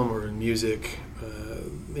film or in music,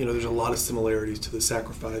 there's a lot of similarities to the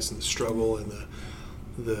sacrifice and the struggle and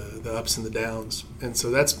the ups and the downs. And so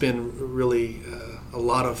that's been really a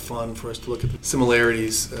lot of fun for us to look at the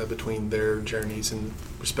similarities between their journeys and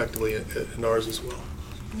respectively and ours as well.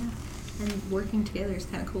 Yeah. And working together is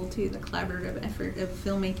kind of cool too, the collaborative effort of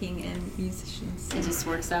filmmaking and musicians. It just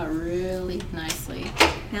works out really nicely.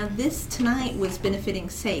 Now this tonight was benefiting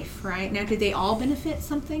SAFE, right? Now did they all benefit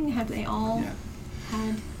something? Have they all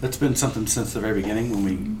had? That's been something since the very beginning when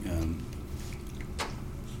we,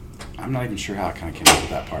 I'm not even sure how I kind of came up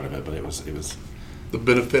with that part of it, but it was the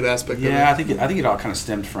benefit aspect of it? Yeah, I think it all kind of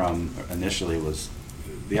stemmed from, initially, was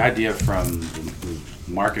the idea from the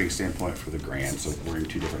marketing standpoint for the Grand, so wearing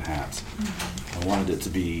two different hats. I wanted it to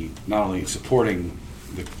be not only supporting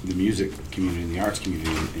the music community and the arts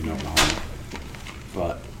community in Oklahoma,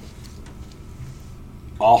 but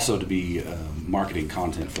also to be marketing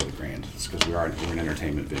content for the Grand, because we're an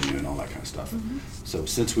entertainment venue and all that kind of stuff. So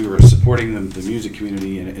since we were supporting the music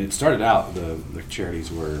community, and it started out, the charities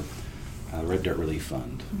were Red Dirt Relief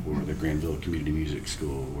Fund, or the Granville Community Music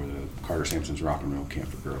School, or the Carter Sampson's Rock and Roll Camp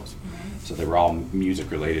for Girls. So they were all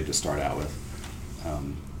music related to start out with.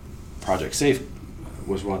 Project SAFE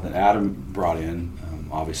was one that Adam brought in.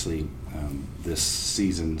 Obviously, this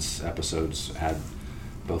season's episodes had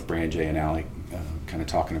both Brand J and Allie kind of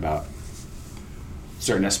talking about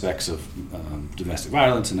certain aspects of domestic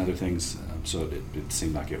violence and other things, so it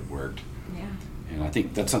seemed like it worked. Yeah. And I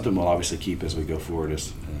think that's something we'll obviously keep as we go forward,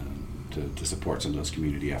 is to support some of those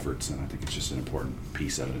community efforts, and I think it's just an important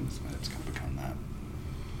piece of it, and it's kind of become that.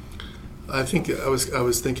 I think I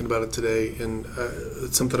was thinking about it today, and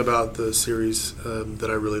it's something about the series that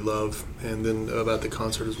I really love, and then about the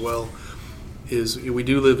concert as well, is we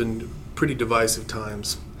do live in pretty divisive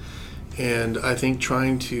times, and I think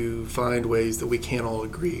trying to find ways that we can all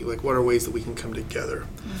agree, like what are ways that we can come together,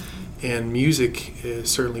 and music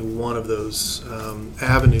is certainly one of those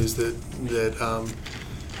avenues that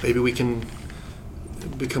maybe we can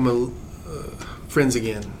become friends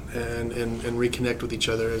again and reconnect with each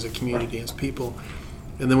other as a community, as people.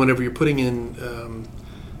 And then whenever you're putting in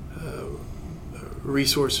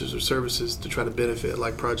resources or services to try to benefit,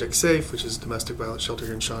 like Project SAFE, which is domestic violence shelter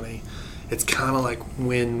here in Shawnee, it's kind of like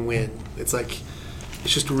win-win. It's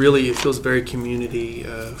just really, it feels very community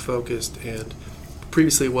focused, and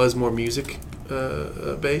previously it was more music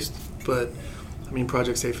based, but I mean,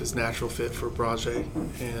 Project SAFE is a natural fit for Brajay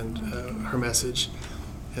and her message,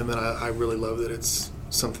 and then I really love that it's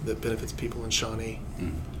something that benefits people in Shawnee,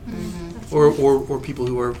 or people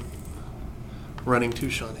who are running to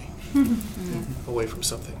Shawnee away from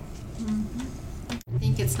something. I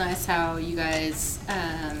think it's nice how you guys,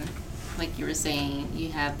 like you were saying,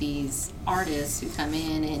 you have these artists who come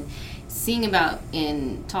in and sing about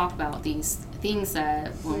and talk about these things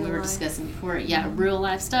that when we were discussing before, real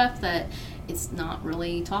life stuff that it's not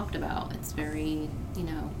really talked about. It's very,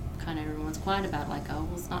 kind of everyone's quiet about it, like, oh,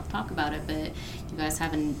 let's not talk about it, but you guys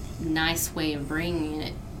have a nice way of bringing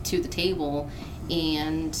it to the table.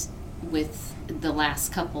 And with the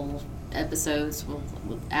last couple episodes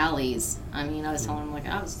with Allie's, I mean, I was telling him, like,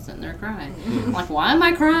 I was sitting there crying. I'm like, why am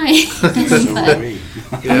I crying?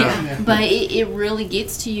 But it really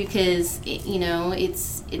gets to you, because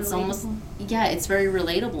it's relatable. Almost, it's very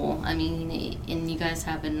relatable. I mean, and you guys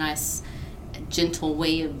have a nice, gentle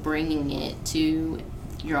way of bringing it to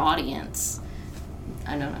your audience.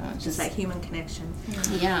 I don't know, just that human connection.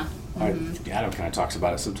 Adam kind of talks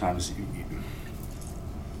about it sometimes.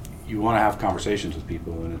 You want to have conversations with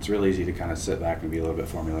people, and it's real easy to kind of sit back and be a little bit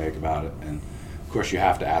formulaic about it. And of course, you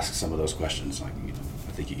have to ask some of those questions. Like,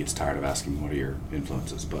 I think he gets tired of asking what are your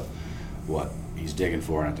influences, but what he's digging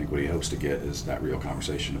for, and I think what he hopes to get, is that real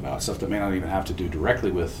conversation about stuff that may not even have to do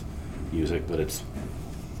directly with music, but it's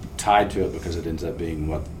tied to it because it ends up being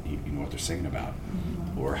what what they're singing about,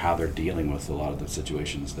 or how they're dealing with a lot of the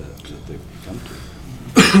situations that they've come to.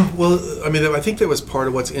 Well, I mean, I think that was part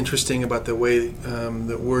of what's interesting about the way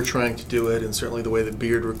that we're trying to do it, and certainly the way that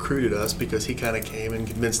Beard recruited us, because he kind of came and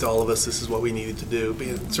convinced all of us this is what we needed to do,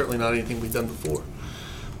 being certainly not anything we've done before.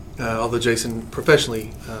 Although Jason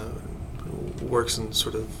professionally works in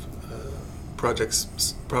sort of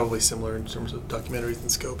projects probably similar in terms of documentaries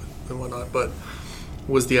and scope and whatnot, but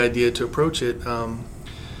was the idea to approach it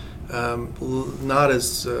not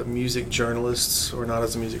as music journalists, or not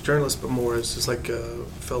as a music journalist, but more as just like a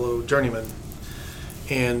fellow journeyman.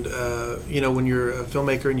 And when you're a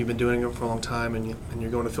filmmaker and you've been doing it for a long time, and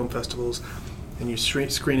you're going to film festivals, and you're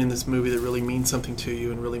screening this movie that really means something to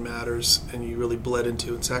you and really matters, and you really bled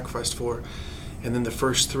into and sacrificed for, and then the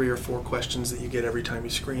first 3 or 4 questions that you get every time you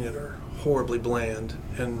screen it are horribly bland,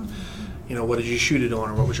 and what did you shoot it on,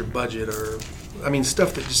 or what was your budget, or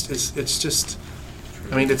stuff that just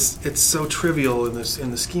it's so trivial in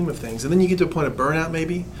the scheme of things. And then you get to a point of burnout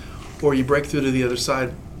maybe, or you break through to the other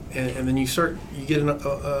side, and then you get an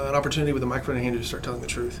opportunity with a microphone in hand to start telling the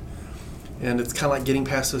truth. And it's kind of like getting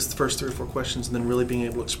past those first 3 or 4 questions and then really being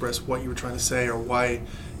able to express what you were trying to say, or why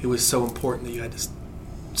it was so important that you had to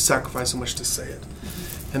sacrifice so much to say it.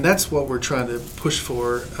 Mm-hmm. And that's what we're trying to push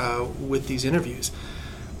for with these interviews.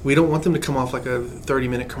 We don't want them to come off like a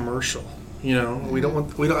 30-minute commercial.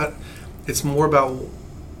 Mm-hmm. It's more about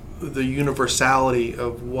the universality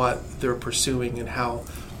of what they're pursuing and how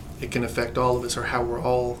it can affect all of us, or how we're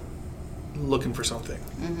all looking for something.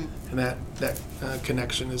 Mm-hmm. And that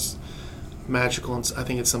connection is magical, and I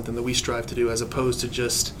think it's something that we strive to do, as opposed to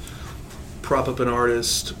just prop up an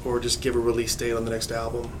artist or just give a release date on the next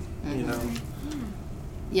album. Mm-hmm.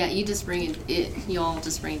 Yeah, you just bring you all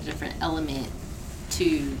just bring a different element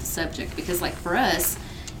to the subject, because like for us,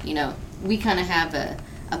 we kind of have a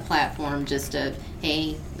platform just of,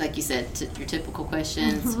 hey, like you said, your typical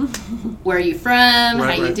questions. Where are you from?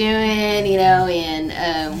 How you doing?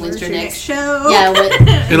 And when's your next show? Yeah,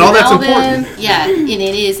 and all that's important. Yeah, and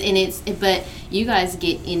it is, but you guys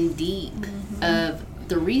get in deep of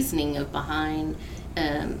the reasoning behind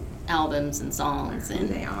albums and songs and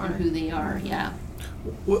who they are. Yeah.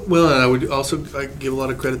 Well, and I would also give a lot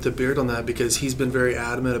of credit to Beard on that, because he's been very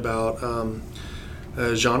adamant about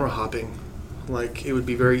genre hopping. Like, it would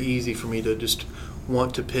be very easy for me to just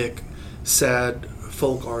want to pick sad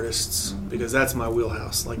folk artists, because that's my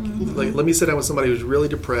wheelhouse. Like let me sit down with somebody who's really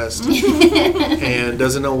depressed and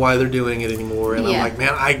doesn't know why they're doing it anymore, and I'm like,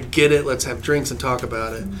 man, I get it, let's have drinks and talk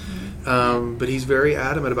about it. But he's very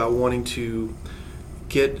adamant about wanting to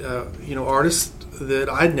get artists that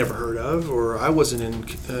I'd never heard of, or I wasn't in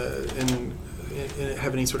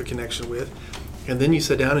have any sort of connection with, and then you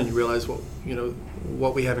sit down and you realize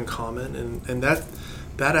what we have in common, and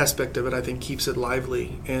that aspect of it, I think, keeps it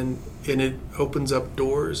lively, and it opens up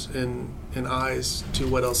doors and eyes to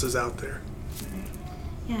what else is out there.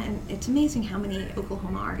 Yeah, and it's amazing how many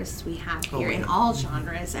Oklahoma artists we have here in all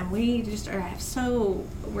genres, and we just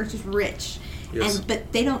we're just rich. Yes.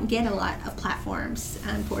 But they don't get a lot of platforms,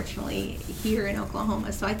 unfortunately, here in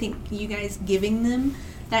Oklahoma. So I think you guys giving them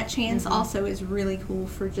that chance also is really cool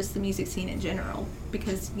for just the music scene in general,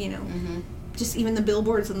 because just even the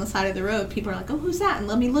billboards on the side of the road, people are like, oh, who's that? And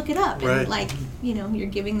let me look it up. Right. And like, you're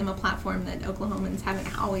giving them a platform that Oklahomans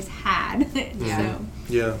haven't always had. So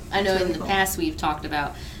yeah, I know really in the cool. past we've talked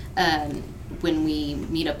about when we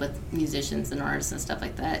meet up with musicians and artists and stuff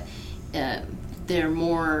like that,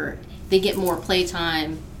 they get more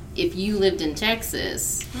playtime if you lived in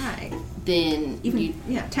Texas. Right. Then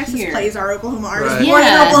Texas plays our Oklahoma artists right. more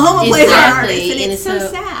than Oklahoma plays our artists, and and it's so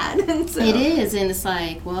sad. It is, and it's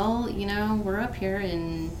like, well, we're up here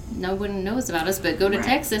and no one knows about us, but go to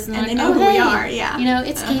Texas and they know who we are. Yeah,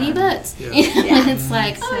 it's Katie Butts. Yeah. And it's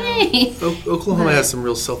like, hey. Oklahoma has some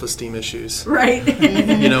real self-esteem issues, right?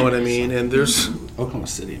 You know what I mean? And there's Oklahoma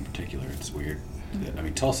City in particular. It's weird. I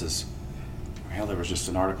mean, Tulsa's. Hell, there was just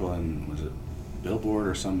an article in, was it Billboard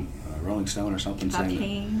or some Rolling Stone or something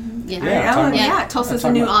saying that, Tulsa's the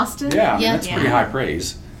new Austin. Yeah, I mean, that's pretty high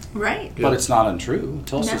praise. Right. But it's not untrue.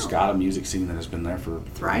 Tulsa's got a music scene that has been there for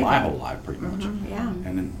my whole life, pretty much. Yeah.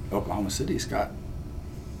 And then Oklahoma City's got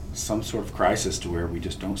some sort of crisis to where we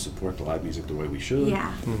just don't support the live music the way we should.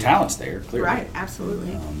 Yeah. The talent's there, clearly. Right,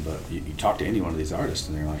 absolutely. But you talk to any one of these artists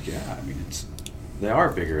and they're like, they are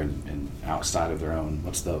bigger and outside of their own,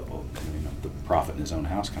 the prophet in his own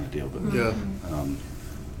house kind of deal. But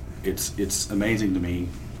it's amazing to me.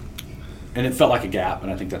 And it felt like a gap,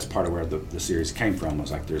 and I think that's part of where the series came from,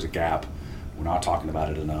 was like, there's a gap. We're not talking about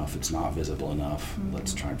it enough. It's not visible enough.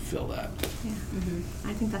 Let's try and fill that. Yeah.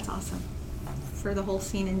 I think that's awesome for the whole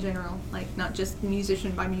scene in general, like not just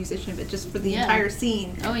musician by musician, but just for the entire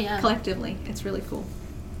scene collectively. It's really cool.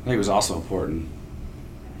 I think it was also important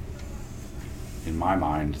in my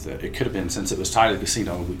mind that it could have been, since it was tied to the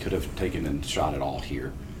casino, we could have taken and shot it all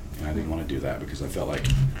here. And I didn't want to do that because I felt like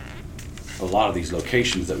a lot of these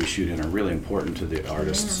locations that we shoot in are really important to the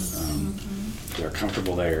artists. They're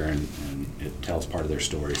comfortable there, and it tells part of their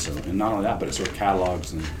story. So, and not only that, but it sort of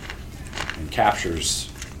catalogs and captures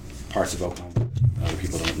parts of Oklahoma that other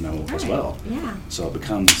people don't know as well. Yeah. So it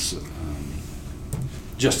becomes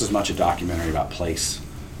just as much a documentary about place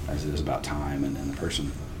as it is about time and the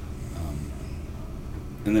person.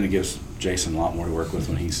 And then it gives Jason a lot more to work with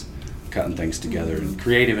when he's cutting things together, and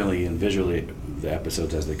creatively and visually, the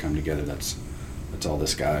episodes as they come together, that's all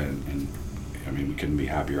this guy. And I mean, we couldn't be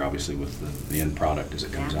happier, obviously, with the end product as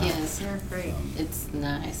it comes out. Yes, they're great. It's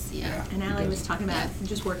nice, yeah. And Allie was talking about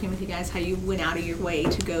just working with you guys, how you went out of your way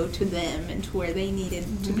to go to them and to where they needed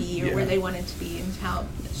to be or where they wanted to be, and how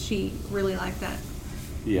she really liked that.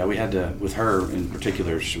 Yeah, we had to, with her in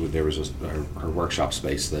particular, there was her workshop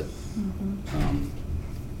space that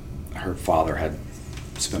her father had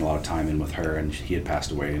spent a lot of time in with her, and he had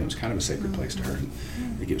passed away, and it was kind of a sacred place to her. And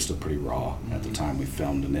I think it was still pretty raw at the time we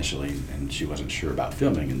filmed initially, and she wasn't sure about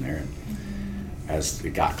filming in there. And as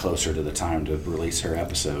it got closer to the time to release her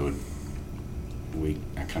episode,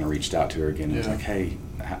 I kind of reached out to her again and was like, hey,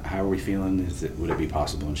 how are we feeling? Would it be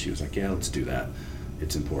possible? And she was like, yeah, let's do that.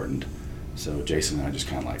 It's important. So Jason and I just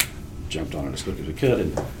kind of like jumped on it as quick as we could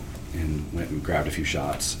and went and grabbed a few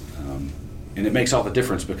shots. And it makes all the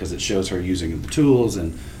difference because it shows her using the tools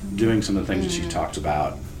and doing some of the things that she talked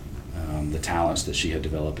about, the talents that she had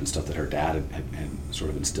developed and stuff that her dad had sort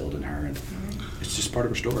of instilled in her. And it's just part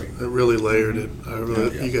of her story. It really layered it.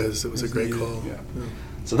 You guys, it was a great call. Yeah.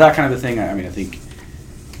 So that kind of a thing, I mean, I think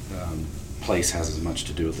place has as much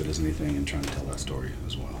to do with it as anything in trying to tell that story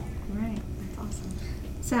as well. Right. That's awesome.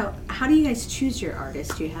 So how do you guys choose your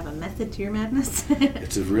artists? Do you have a method to your madness?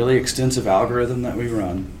 It's a really extensive algorithm that we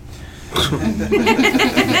run.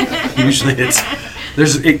 Usually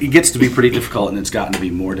it gets to be pretty difficult, and it's gotten to be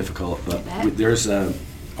more difficult, but there's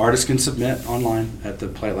artists can submit online at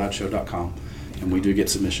theplayitloudshow.com, and we do get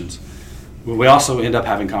submissions. We also end up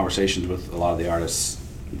having conversations with a lot of the artists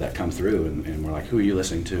that come through, and we're like, who are you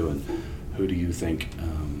listening to, and who do you think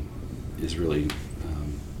is really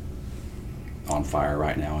on fire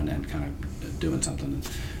right now and kind of doing something. And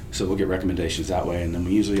so we'll get recommendations that way, and then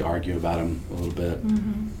we usually argue about them a little bit,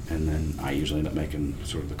 and then I usually end up making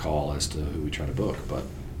sort of the call as to who we try to book. But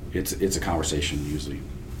it's a conversation. Usually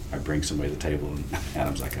I bring somebody to the table, and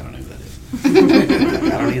Adam's like, I don't know who that is.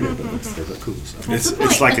 I don't either, but they look cool. So.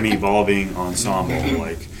 It's like an evolving ensemble.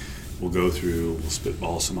 Like we'll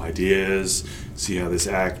spitball some ideas, see how this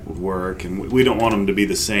act would work, and we don't want them to be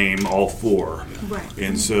the same, all four. Right.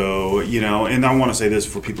 And so, and I want to say this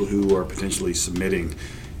for people who are potentially submitting.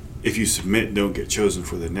 If you submit and don't get chosen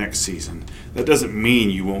for the next season, that doesn't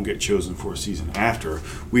mean you won't get chosen for a season after.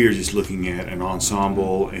 We are just looking at an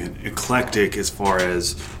ensemble and eclectic as far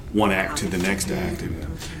as one act to the next act. And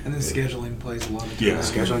then scheduling plays a lot into it. Yeah,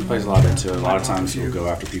 scheduling plays a lot into it. A lot of times we'll go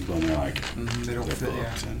after people and they're like, they don't fit.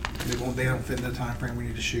 They don't fit in the time frame we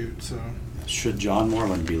need to shoot. So should John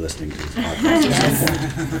Moreland be listening to this podcast?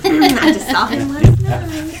 I just saw him last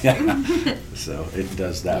night. Yeah. So it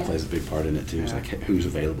does. That plays a big part in it too. It's like who's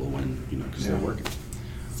available when because they're working.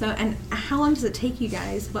 So, and how long does it take you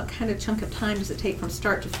guys? What kind of chunk of time does it take from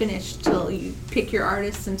start to finish till you pick your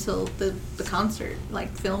artists until the concert,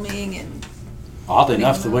 like filming and? Oddly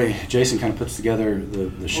enough, the way Jason kind of puts together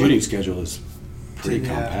the shooting schedule is pretty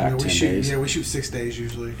compact. 10 days. Yeah, we shoot 6 days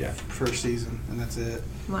usually. First season, and that's it.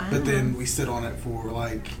 Wow. But then we sit on it for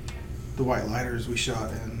like the White Lighters. We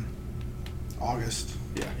shot in August.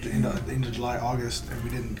 Yeah. The end of July, August, and we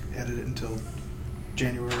didn't edit it until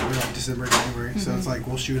January, or like December, January. So it's like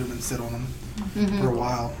we'll shoot them and sit on them for a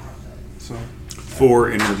while. So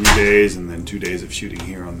 4 interview days and then 2 days of shooting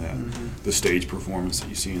here on the stage performance that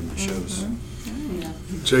you see in the shows.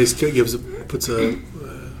 Jace puts a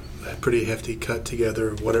pretty hefty cut together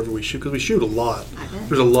of whatever we shoot, because we shoot a lot.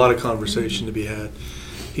 There's a lot of conversation to be had.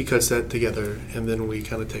 He cuts that together, and then we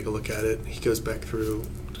kind of take a look at it. He goes back through,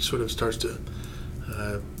 sort of starts to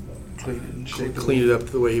clean it up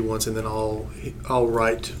the way he wants, and then I'll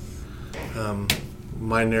write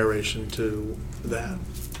my narration to that,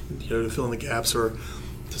 to fill in the gaps or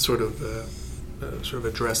to sort of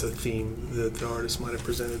address a theme that the artist might have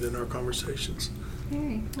presented in our conversations.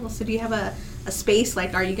 Okay. Well, so do you have a space?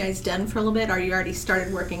 Like, are you guys done for a little bit? Or are you already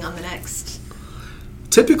started working on the next?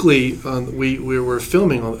 Typically, we were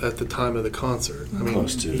filming at the time of the concert. I mean,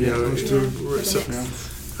 close to.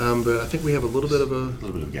 But I think we have a little bit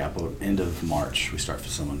of gap. End of March, we start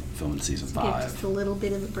filming season 5. Just a little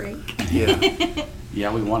bit of a break. Yeah.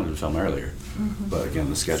 Yeah, we wanted to film earlier, but again,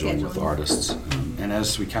 the scheduling with the artists, and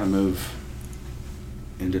as we kind of move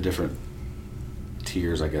into different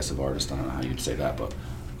tiers, I guess, of artists. I don't know how you'd say that, but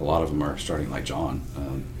a lot of them are starting like John.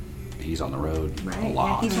 He's on the road a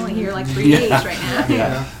lot. Yeah, he's only here like 3 days right now.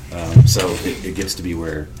 Yeah. So it gets to be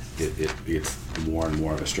where it's more and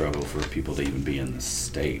more of a struggle for people to even be in the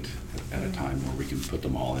state at a time where we can put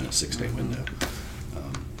them all in a 6-day window.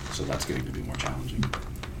 So that's getting to be more challenging.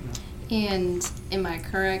 And am I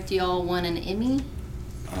correct? Y'all won an Emmy?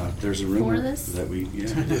 There's a rumor for this? that we did.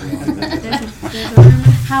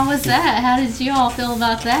 How was that? How did you all feel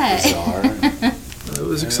about that? Bizarre.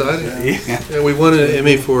 was exciting. Yeah. And we won an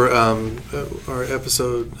Emmy for our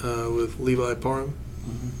episode with Levi Parham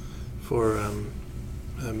for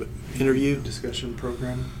interview discussion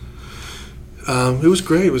program. It was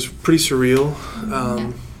great. It was pretty surreal.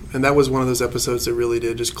 And that was one of those episodes that really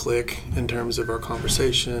did just click in terms of our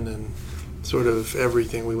conversation and sort of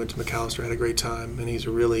everything. We went to McAllister, had a great time, and he's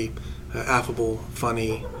a really affable,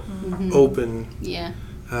 funny, open,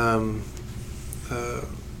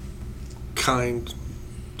 kind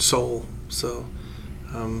soul. So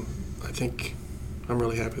I think I'm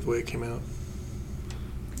really happy with the way it came out.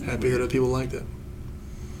 Happy that other people liked it.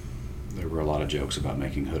 There were a lot of jokes about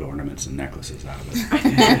making hood ornaments and necklaces out of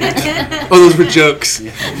it. Oh, those were jokes.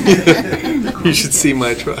 You should see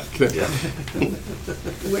my truck.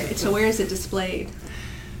 So where is it displayed?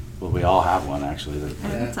 Well, we all have one actually.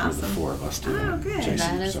 That's awesome. The four of us do. Oh, good. Jason,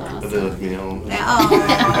 That is sorry. awesome.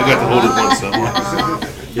 I got to hold it one somewhere.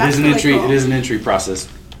 It is an entry. Cool. It is an entry process.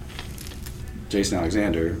 Jason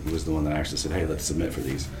Alexander was the one that actually said, "Hey, let's submit for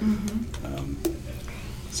these."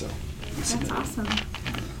 So we submitted. That's awesome.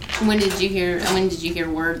 When did you hear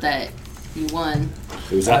word that you won?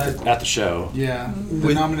 It was at the show. Yeah,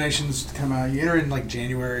 the nominations come out. You enter in like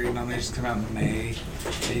January. Nominations come out in May,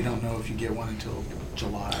 and you don't know if you get one until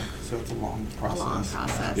July. So it's a long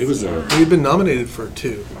process. It was We've been nominated for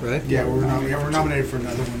 2, right? Yeah, we're nominated for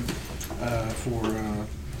another one for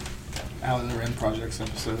Alley Loren Projects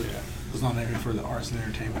episode. Yeah. Was nominated for the Arts and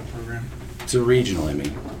Entertainment Program. It's a regional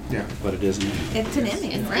Emmy. Yeah. But it is an Emmy. It's an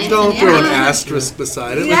Emmy, right? Don't throw an asterisk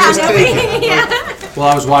beside it. Yeah, Let's just take it. Well,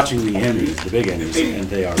 I was watching the Emmys, the big Emmys, and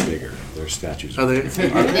they are bigger. Their statues. Are they? It's a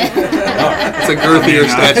girthier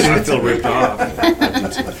statue. I feel ripped off.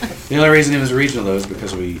 The only reason it was regional though is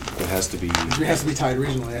because it has to be. It has to be tied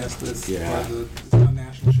regionally. It has to. Yeah. It's not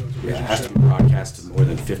national shows. It has to be broadcast to more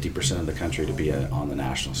than 50% of the country to be on the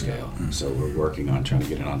national scale. So we're working on trying to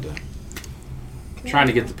get it trying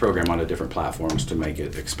to get the program onto different platforms to make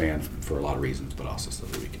it expand for a lot of reasons, but also so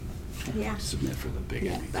that we can submit for the big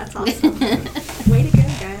Emmy. That's awesome. Way to go,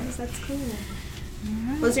 guys. That's cool.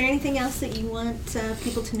 Was there anything else that you want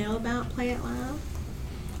people to know about Play It Loud?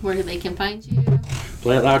 Where they can find you?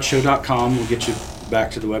 PlayItLoudShow.com will get you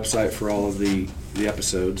back to the website for all of the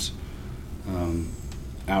episodes.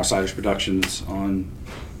 Outsiders Productions on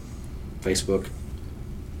Facebook.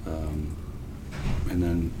 And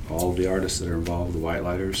then all of the artists that are involved, the White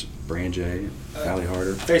Lighters, Brand J, Allie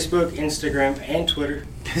Harder. Facebook, Instagram, and Twitter.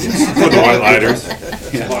 The White Lighters.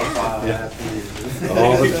 Spotify.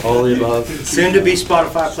 All the above. Soon to be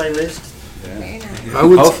Spotify playlist. Yeah. I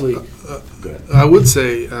would hopefully. I would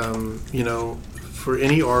say, for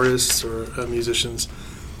any artists or musicians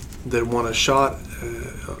that want a shot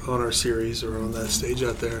on our series or on that stage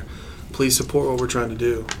out there, please support what we're trying to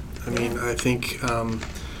do. I mean, I think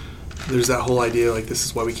there's that whole idea like this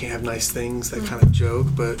is why we can't have nice things, that kind of joke.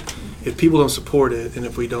 But if people don't support it and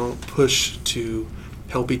if we don't push to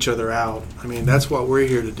help each other out, I mean, that's what we're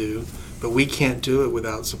here to do. But we can't do it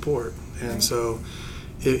without support. And so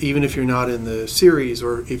even if you're not in the series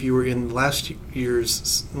or if you were in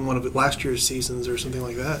one of last year's seasons or something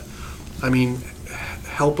like that, I mean,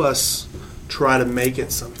 help us try to make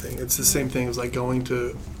it something. It's the same thing as like going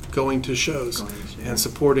to shows and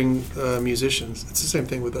supporting musicians. It's the same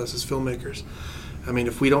thing with us as filmmakers. I mean,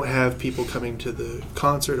 if we don't have people coming to the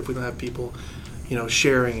concert, if we don't have people,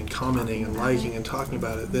 sharing and commenting and liking and talking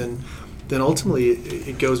about it, then ultimately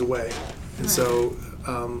it goes away. And so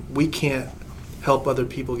we can't help other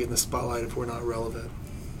people get in the spotlight if we're not relevant.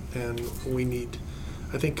 And we need.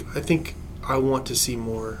 I think I want to see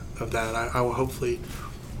more of that. I will hopefully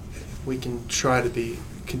we can try to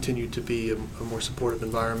continue to be a more supportive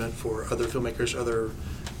environment for other filmmakers, other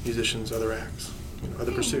musicians, other acts,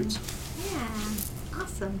 other pursuits. Yeah,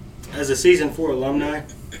 awesome. As a season 4 alumni,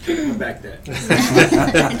 I'm back that.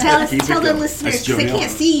 And tell the listeners, because they can't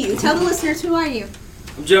see you. Tell the listeners, who are you?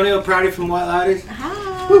 I'm Joe Neal Prouty from White Lighters.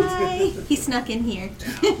 Hi. He snuck in here.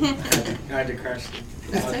 I had to crash it.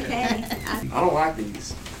 That's okay. I don't like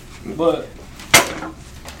these, but I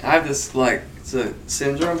have this it's a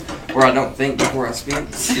syndrome where I don't think before I speak. It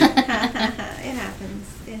happens.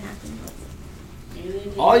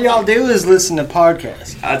 All y'all do is listen to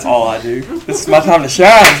podcasts. That's all I do. This is my time to shine.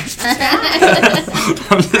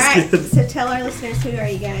 I'm just kidding. So tell our listeners, who are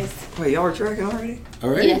you guys? Wait, y'all are tracking already?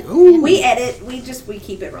 Already? Yeah. Ooh. We edit. We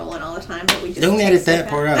keep it rolling all the time, but we just don't edit that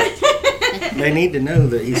part out. They need to know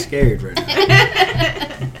that he's scared right now.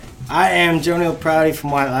 I am Joe Neal Prouty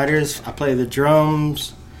from White Lighters. I play the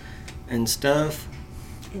drums and stuff.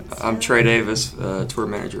 I'm Trey Davis, tour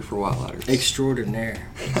manager for White Lighters. Extraordinaire.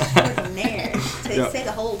 Extraordinaire. Say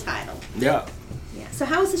the whole title. Yeah. So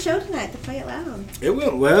how was the show tonight, the Play It Loud? It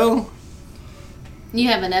went well. You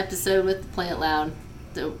have an episode with the Play It Loud,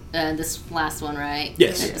 this last one, right?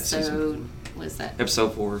 Yes. Episode, what's that?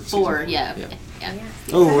 Episode 4. 4, yeah.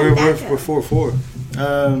 Oh, we're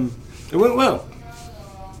 4-4. It went well.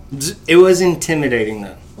 It was intimidating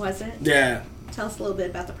though. Was it? Yeah. Tell us a little bit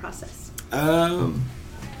about the process.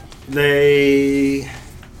 They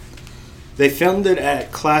filmed it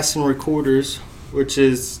at Klassen Recorders, which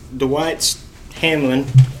is Dwight Hamlin,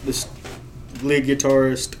 the lead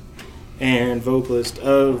guitarist and vocalist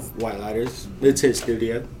of White Lighters. It's his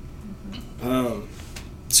studio.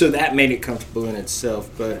 So that made it comfortable in itself,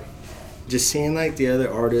 but just seeing like the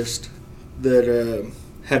other artists that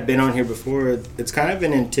have been on here before, it's kind of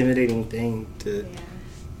an intimidating thing to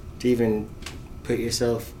even put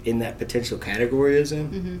yourself in that potential category as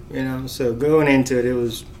him. You know, so going into it,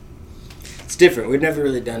 it's different. We've never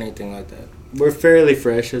really done anything like that. We're fairly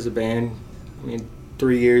fresh as a band. I mean,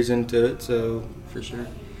 3 years into it, so for sure.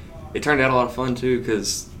 It turned out a lot of fun too,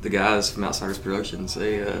 because the guys from Outsiders Productions,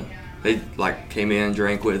 they like came in,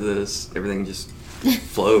 drank with us. Everything just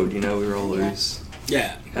flowed. You know, we were all loose.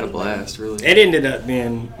 Yeah, had a blast. Really, it ended up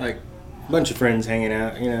being like a bunch of friends hanging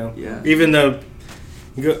out. You know, yeah. Even though,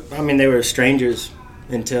 they were strangers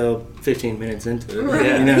until 15 minutes into it.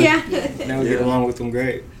 Right. You know? Yeah. Now we get along with them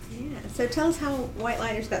great. Yeah. So tell us how White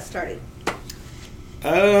Lighters got started.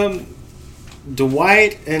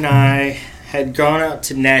 Dwight and I had gone out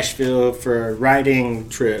to Nashville for a writing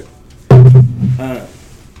trip.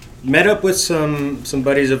 Met up with some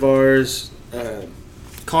buddies of ours,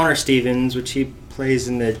 Connor Stevens, which he plays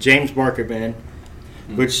in the James Barker Band,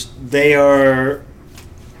 which they're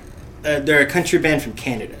a country band from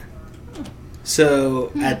Canada.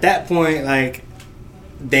 So at that point, like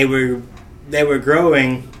they were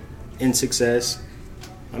growing in success.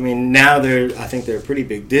 I mean, now I think they're a pretty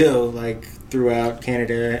big deal, like throughout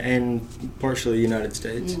Canada and partially the United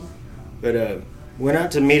States. But went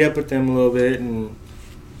out to meet up with them a little bit, and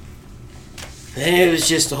it was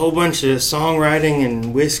just a whole bunch of songwriting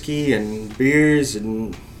and whiskey and beers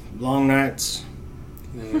and long nights.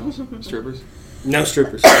 Anything else? Strippers? No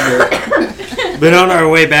strippers. But on our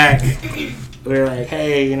way back, we were like,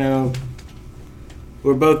 hey, you know,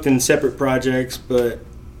 we're both in separate projects, but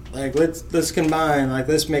like let's combine. Like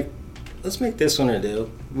let's make this one a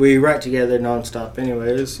deal. We write together nonstop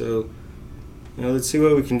anyways, so you know, let's see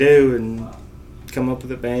what we can do and come up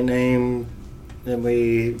with a band name. Then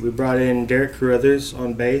we brought in Derek Carruthers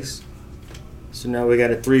on bass. So now we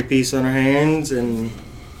got a 3-piece on our hands, and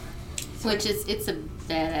which it's a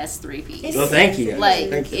badass 3-piece. Well, thank you. Like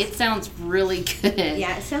thank you. It sounds really good.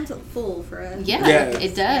 Yeah, it sounds full for us. Yeah,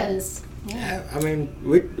 it does. Yeah, I mean,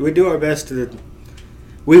 we do our best to.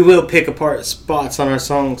 We will pick apart spots on our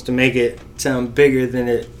songs to make it sound bigger than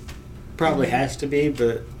it probably has to be,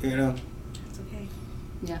 but you know. That's okay.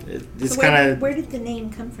 Yeah. It's so kind of. Where did the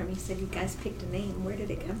name come from? You said you guys picked a name. Where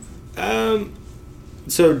did it come from?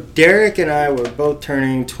 So Derek and I were both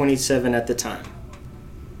turning 27 at the time,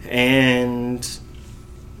 and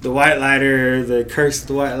the White Lighter, the curse of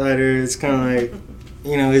the White Lighter, is kind of like,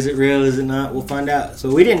 you know, is it real? Is it not? We'll find out.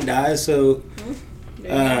 So we didn't die. So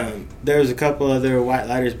there was a couple other White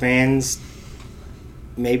Lighters bands,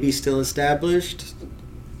 maybe still established.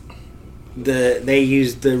 They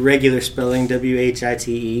used the regular spelling,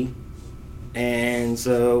 WHITE, and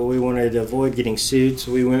so we wanted to avoid getting sued.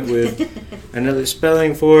 So we went with another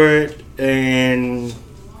spelling for it, and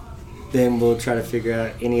then we'll try to figure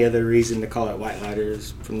out any other reason to call it White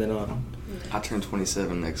Lighters from then on. I turn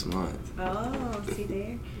 27 next month. Oh, see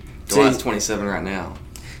there. Dwight's 27 right now.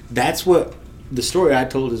 That's what the story I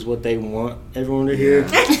told is what they want everyone to hear.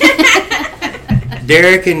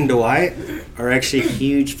 Derek and Dwight are actually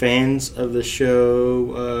huge fans of the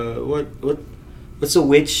show. What's the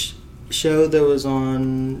witch show that was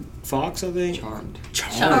on Fox? I think Charmed.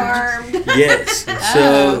 Yes.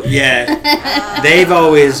 So yeah, they've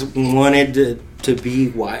always wanted to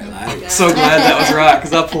be White Lighters. So glad that was right,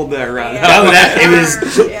 because I pulled that right out.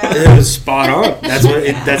 It was spot on.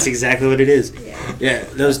 That's exactly what it is. Yeah,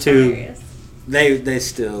 those two. They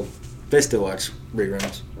still watch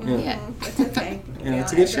reruns. Yeah, that's okay.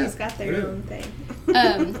 It's a good show. Everybody's got their own thing.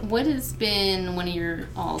 What has been one of your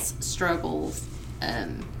all's struggles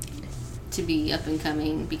to be up and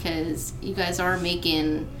coming? Because you guys are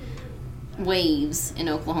making waves in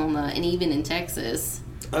Oklahoma and even in Texas.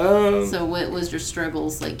 So what was your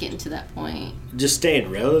struggles like getting to that point? Just staying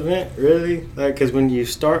relevant, really. Like, because when you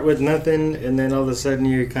start with nothing and then all of a sudden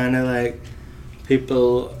you're kind of like,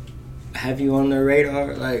 people have you on their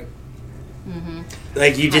radar. Like,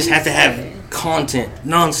 Like you just have to have content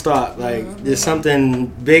nonstop. Like there's something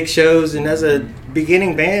big shows, and as a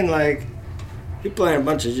beginning band, like you're playing a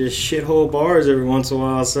bunch of just shithole bars every once in a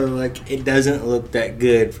while. So like it doesn't look that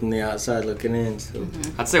good from the outside looking in. So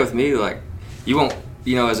I'd say with me, like you won't,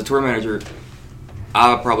 as a tour manager,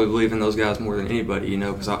 I probably believe in those guys more than anybody,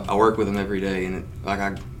 because I work with them every day and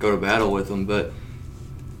I go to battle with them. But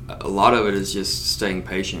a lot of it is just staying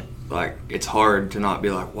patient. Like it's hard to not be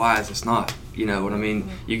like, why is this not? You know what I mean?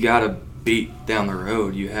 You gotta beat down the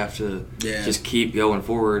road. You have to just keep going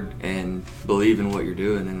forward and believe in what you're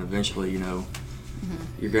doing, and eventually,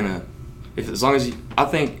 you're gonna. As long as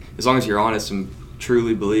you're honest and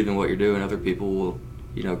truly believe in what you're doing, other people will,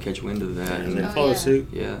 catch wind of that and then follow suit.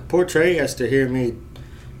 Yeah. Poor Trey has to hear me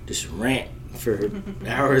just rant for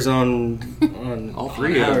hours on all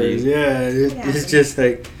three of you. Yeah, it's just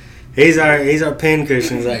like he's our pin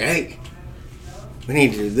cushion. He's like, hey, we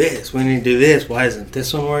need to do this. We need to do this. Why isn't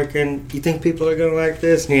this one working? You think people are gonna like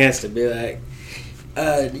this? And he has to be like,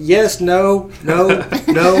 yes, no.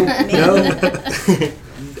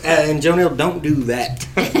 And Joe Neal, don't do that.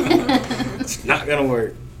 It's not gonna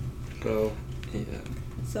work. So yeah.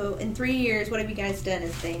 So in 3 years, what have you guys done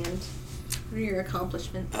as band? What are your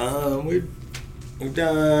accomplishments? We've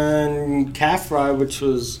done Calf Ride, which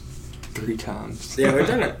was 3 times. Yeah, we've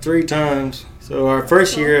done it 3 times. So our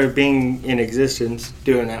first year of being in existence,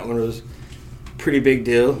 doing that one was a pretty big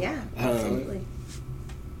deal. Yeah, absolutely.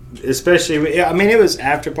 Especially, it was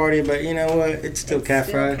after party, but you know what? It's still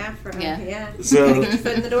Calf Ride. Calf Ride, yeah. So Get your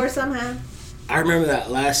foot in the door somehow. I remember that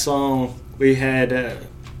last song we had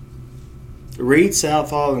Reed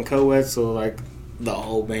Southall and Co Wetzel, like the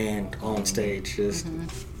whole band on stage. Just,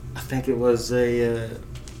 I think it was a.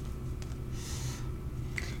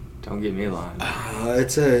 Don't get me lying.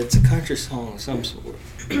 It's a country song of some sort.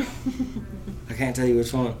 I can't tell you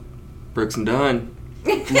which one. Brooks and Dunn.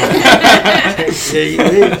 Yeah,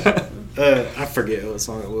 I forget what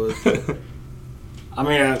song it was. But,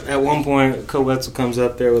 at one point, Co Wetzel comes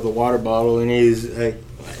up there with a water bottle and he's like,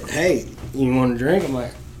 "Hey, you want a drink?" I'm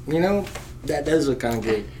like, that does look kind of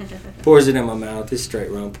good. Pours it in my mouth. It's straight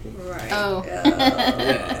rumple. Right. Oh.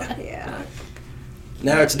 Yeah.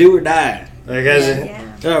 Now it's do or die. Like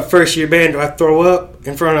as a first year band, do I throw up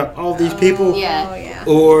in front of all these people? Yeah.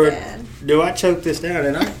 Or do I choke this down?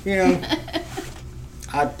 And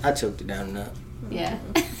I choked it down enough. Yeah.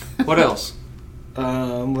 What else?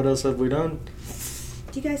 What else have we done?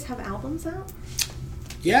 Do you guys have albums out?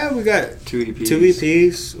 Yeah, we got 2 EPs. 2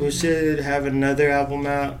 EPs. We should have another album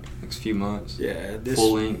out next few months. Yeah,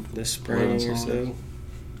 full length this spring or so.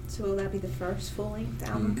 So will that be the first full-length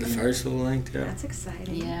album? The first full-length, yeah. That's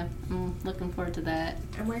exciting. Yeah, I'm looking forward to that.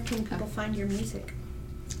 And where can people find your music?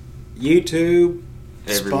 YouTube,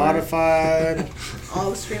 everywhere. Spotify, all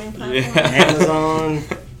the streaming platforms, Amazon,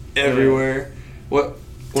 everywhere. What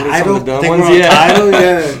Tidal? Are some of the dumb I think ones? we're on Tidal,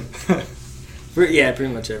 yeah.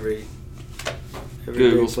 Pretty much every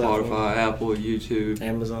Google, Spotify, Apple, YouTube,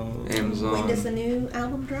 Amazon. When does the new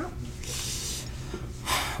album drop?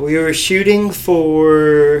 We were shooting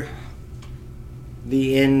for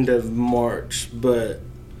the end of March, but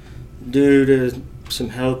due to some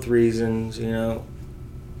health reasons, I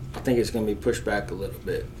think it's going to be pushed back a little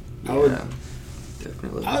bit.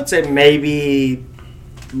 Definitely. I would say maybe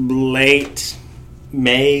late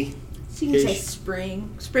May. So you can say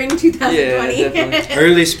spring 2020. Yeah, definitely.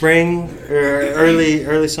 Early spring or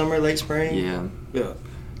early summer, late spring. Yeah.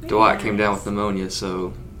 Dwight came down with pneumonia,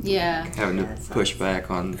 so having to push back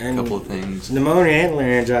on a couple of things. Pneumonia and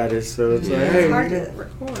laryngitis, so it's like, hey, it's hard to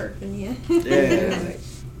record, and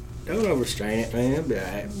don't overstrain it, man. It'll be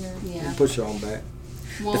alright. Yeah. We'll push it on back.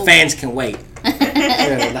 Well, the fans can wait.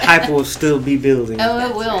 The hype will still be building. Oh,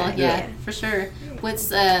 it will. Yeah, for sure. What's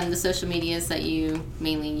the social medias that you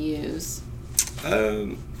mainly use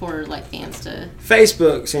for fans to?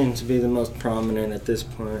 Facebook seems to be the most prominent at this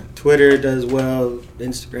point. Twitter does well.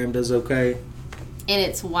 Instagram does okay. And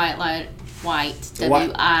it's White WIGHT.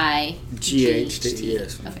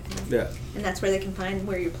 Yes. Okay. Yeah. And that's where they can find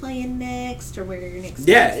where you're playing next or where your next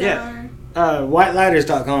Yeah.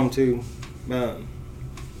 Whitelighters.com too.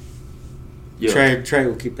 Trey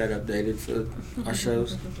will keep that updated for our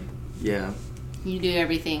shows. Yeah. You do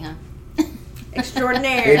everything, huh?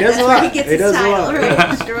 Extraordinaire. He does That's a where lot. he gets He his does a title, lot. right?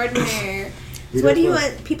 Extraordinaire. He So what does do you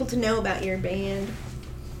well. want people to know about your band?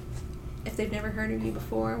 If they've never heard of you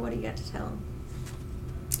before, what do you got to tell them?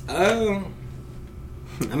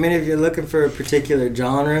 If you're looking for a particular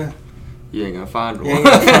genre, you ain't gonna find one. You ain't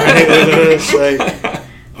gonna find it with us.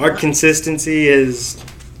 Our consistency is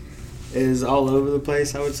is all over the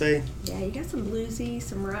place, I would say. Yeah, you got some bluesy,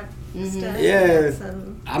 some rock stuff. Yeah.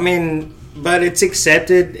 Some... I mean, but it's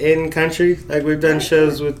accepted in country. Like, we've done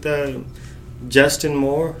shows with Justin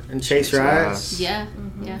Moore and Chase Rice. Yeah.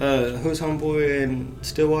 Who's homeboy in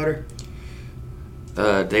Stillwater?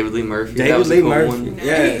 David Lee Murphy. David That was Lee a cool Murphy. one.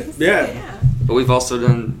 Yeah. But we've also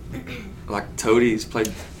done like Toadies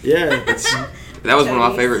played. Yeah. That was one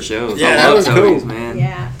of my favorite shows. Yeah, I that love was Toadies, cool. man.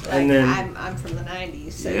 Yeah, like And then- I'm from the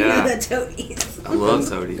 90s, so Yeah. you know the Toadies. I love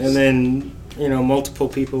Toadies. And then, multiple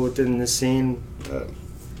people within the scene.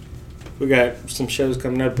 We got some shows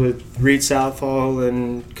coming up with Reed Southall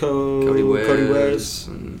and Cody West.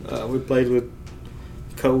 We played with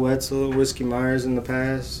Co Wetzel, Whiskey Myers in the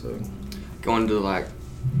past. So. Going to like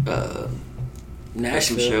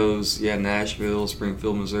Nashville. some shows, Nashville,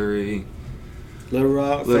 Springfield, Missouri, Little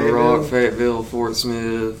Rock, Fayetteville, Fort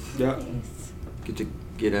Smith. Yep. Get to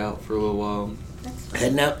get out for a little while.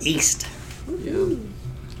 Heading out east. Yeah.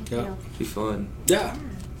 Yeah. Be fun. Yeah.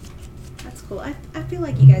 That's cool. I feel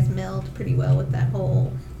like you guys meld pretty well with that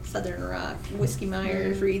whole Southern Rock, Whiskey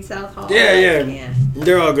Myers, Reed Southall. Yeah.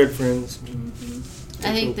 They're all good friends.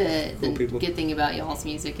 I think Cool the people. good thing about y'all's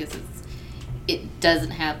music is it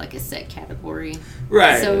doesn't have like a set category.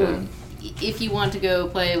 Right. So if you want to go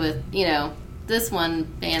play with, this one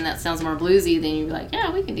band that sounds more bluesy, then you'd be like,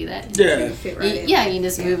 yeah, we can do that. Yeah. Fit right in. Yeah, you can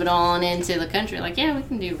just move it on into the country. Like, yeah, we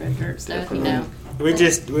can do red dirt stuff,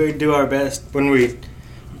 We do our best when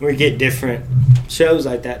we get different shows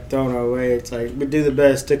like that thrown our way. It's like we do the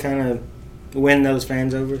best to kind of win those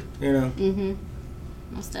fans over, Mm-hmm.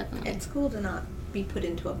 Most definitely. It's cool to not be put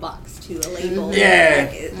into a box, to a label. Yeah.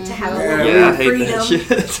 Like, to have a Yeah, little I hate freedom. that shit.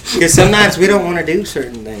 Because sometimes we don't want to do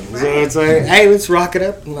certain things. So Right. it's like, hey, let's rock it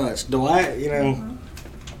up a notch. Dwight,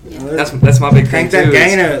 That's my big thing crank that too.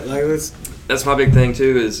 gain up. Like, let's. That's my big thing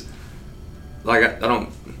too. Is like I don't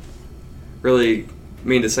really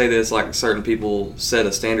mean to say this. Like certain people set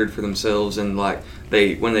a standard for themselves, and like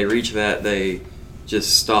when they reach that, they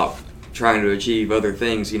just stop trying to achieve other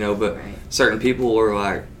things. But Right. certain people are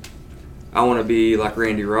like, I want to be like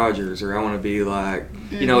Randy Rogers, or I want to be like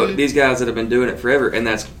these guys that have been doing it forever, and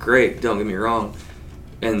that's great. Don't get me wrong,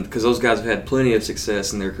 and because those guys have had plenty of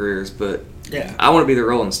success in their careers, but Yeah. I want to be the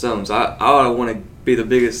Rolling Stones. I want to be the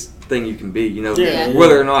biggest thing you can be. Yeah.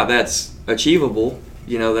 Whether or not that's achievable,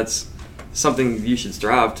 that's something you should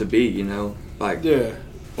strive to be. Like Yeah.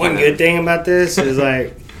 One good thing about this is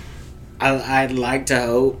like, I'd like to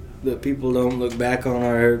hope that people don't look back on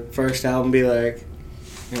our first album and be like,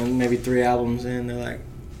 maybe 3 albums in, they're like,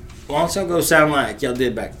 why don't y'all go sound like y'all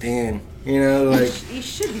did back then? Like, You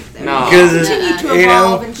shouldn't. though. No. because You need to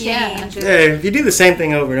evolve and change. yeah, if you do the same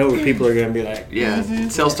thing over and over, people are gonna be like,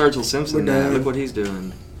 tell Sturgill Simpson We're that. done. Look what he's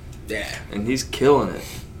doing, yeah, and he's killing it.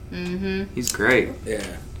 Mm-hmm. He's great. yeah.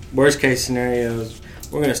 Worst case scenario is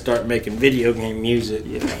we're gonna start making video game music.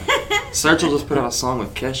 Yeah. Sturgill just put out a song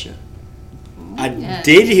with Kesha. I Yeah.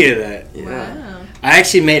 did hear that. Yeah. Wow. I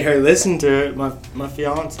actually made her listen to it. My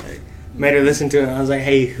fiance made her listen to it. And I was like,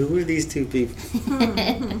 "Hey, who are these 2 people?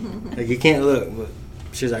 Like, you can't look." But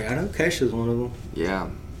she was like, "I know Kesha's one of them." Yeah.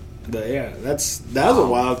 But yeah, that was a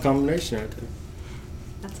wild combination right there.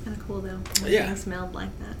 That's kind of cool, though. When Yeah. things smelled like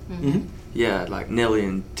that. Mm-hmm. Yeah, like Nelly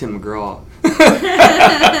and Tim McGraw.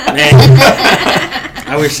 Man,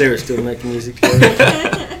 I wish they were still making music together.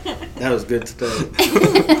 That was good stuff.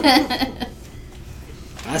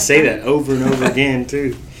 I say that over and over again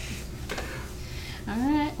too. All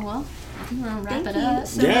right. Well, I think we're going to wrap Thank it you up.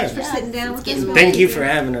 so Yeah. much for sitting down with us. Thank you for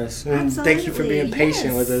having us, and thank you for being Absolutely,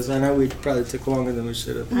 patient yes. with us. I know we probably took longer than we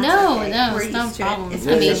should have. No, Okay, no, we're it's no used to it. problem. It's I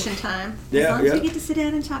mean, vacation time. Yeah, as long as yeah. we get to sit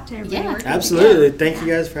down and talk to everybody. Yeah. we're good to go. Absolutely. Thank you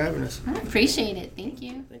guys for having us. I appreciate it. Thank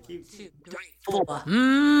you. Thank you.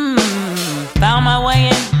 Found my way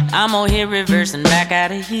in, I'm on here reversing back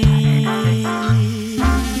out of here.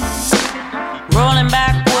 Rolling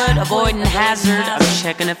backward, avoiding hazard, I'm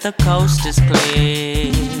checking if the coast is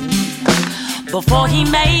clear. Before he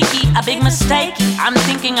make a big mistake, I'm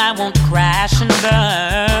thinking I won't crash and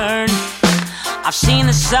burn. I've seen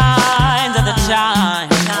the signs of the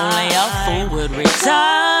times, only a fool would return.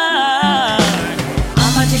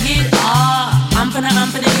 I'm about to get off, I'm finna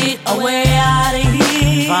get away out of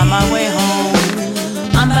here. Find my way home.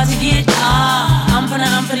 I'm about to get off, I'm finna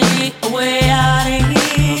get away out of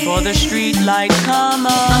here. Before the street light come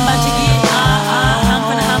on. I'm about to get off, I'm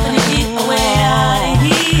finna get away out of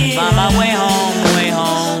here. Find my way home, way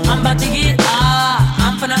home. I'm about to get off,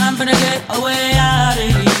 I'm finna get away out of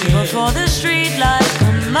here. Before the street light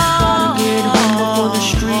come on. Gotta get home before the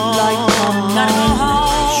street light come on. Gotta go home.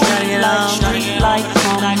 Street light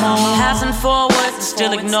come on. Passing forward,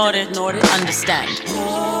 still ignored it. Understand.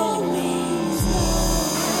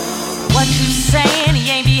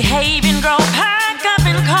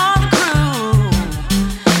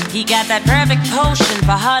 that traffic potion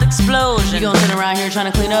for hot explosion. You gonna sit around here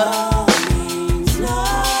trying to clean up?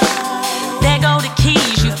 There go the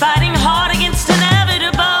keys, you fighting hard against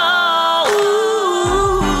inevitable.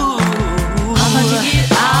 I'm about to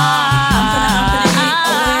get I'm gonna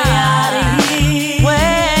get out of here.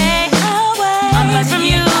 Way away from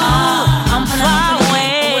you. I'm far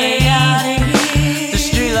away out of here. The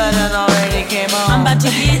street light done already came on. I'm about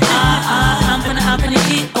to get I'm gonna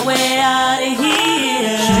get away out of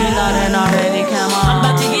here. Street light done already come on. I'm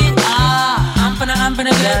about to get I'm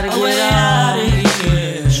gonna get away out of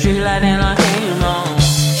here. Street light done already came on.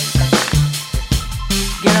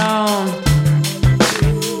 Get on.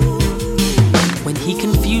 When he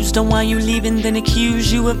confused on why you leaving, then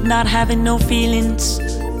accuse you of not having no feelings.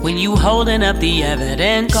 When you holding up the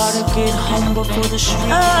evidence, Gotta get home before the street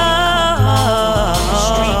light.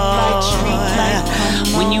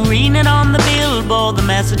 When you reading it on the billboard, the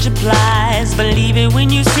message applies. Believe it when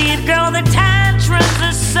you see it, girl, the tantrums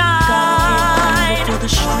aside. Gotta get home before the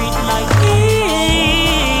street light.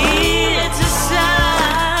 It's a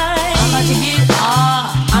sign. I'm about to get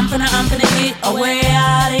I'm gonna get away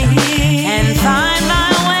out of here and find my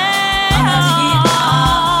way. I'm about to get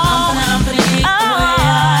I'm gonna get away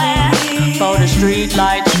out of here. For the street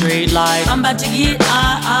light. I'm about to get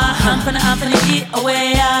I'm gonna get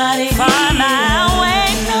away out of here. Find my way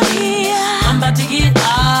from here. I'm about to get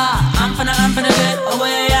I'm gonna get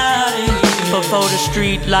away out of here. Before the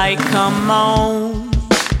street light come on.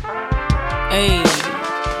 Hey.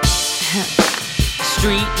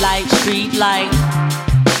 Street light.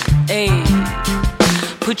 Hey.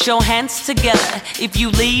 Put your hands together if you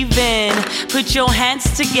leaving. Put your hands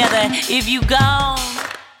together if you gone.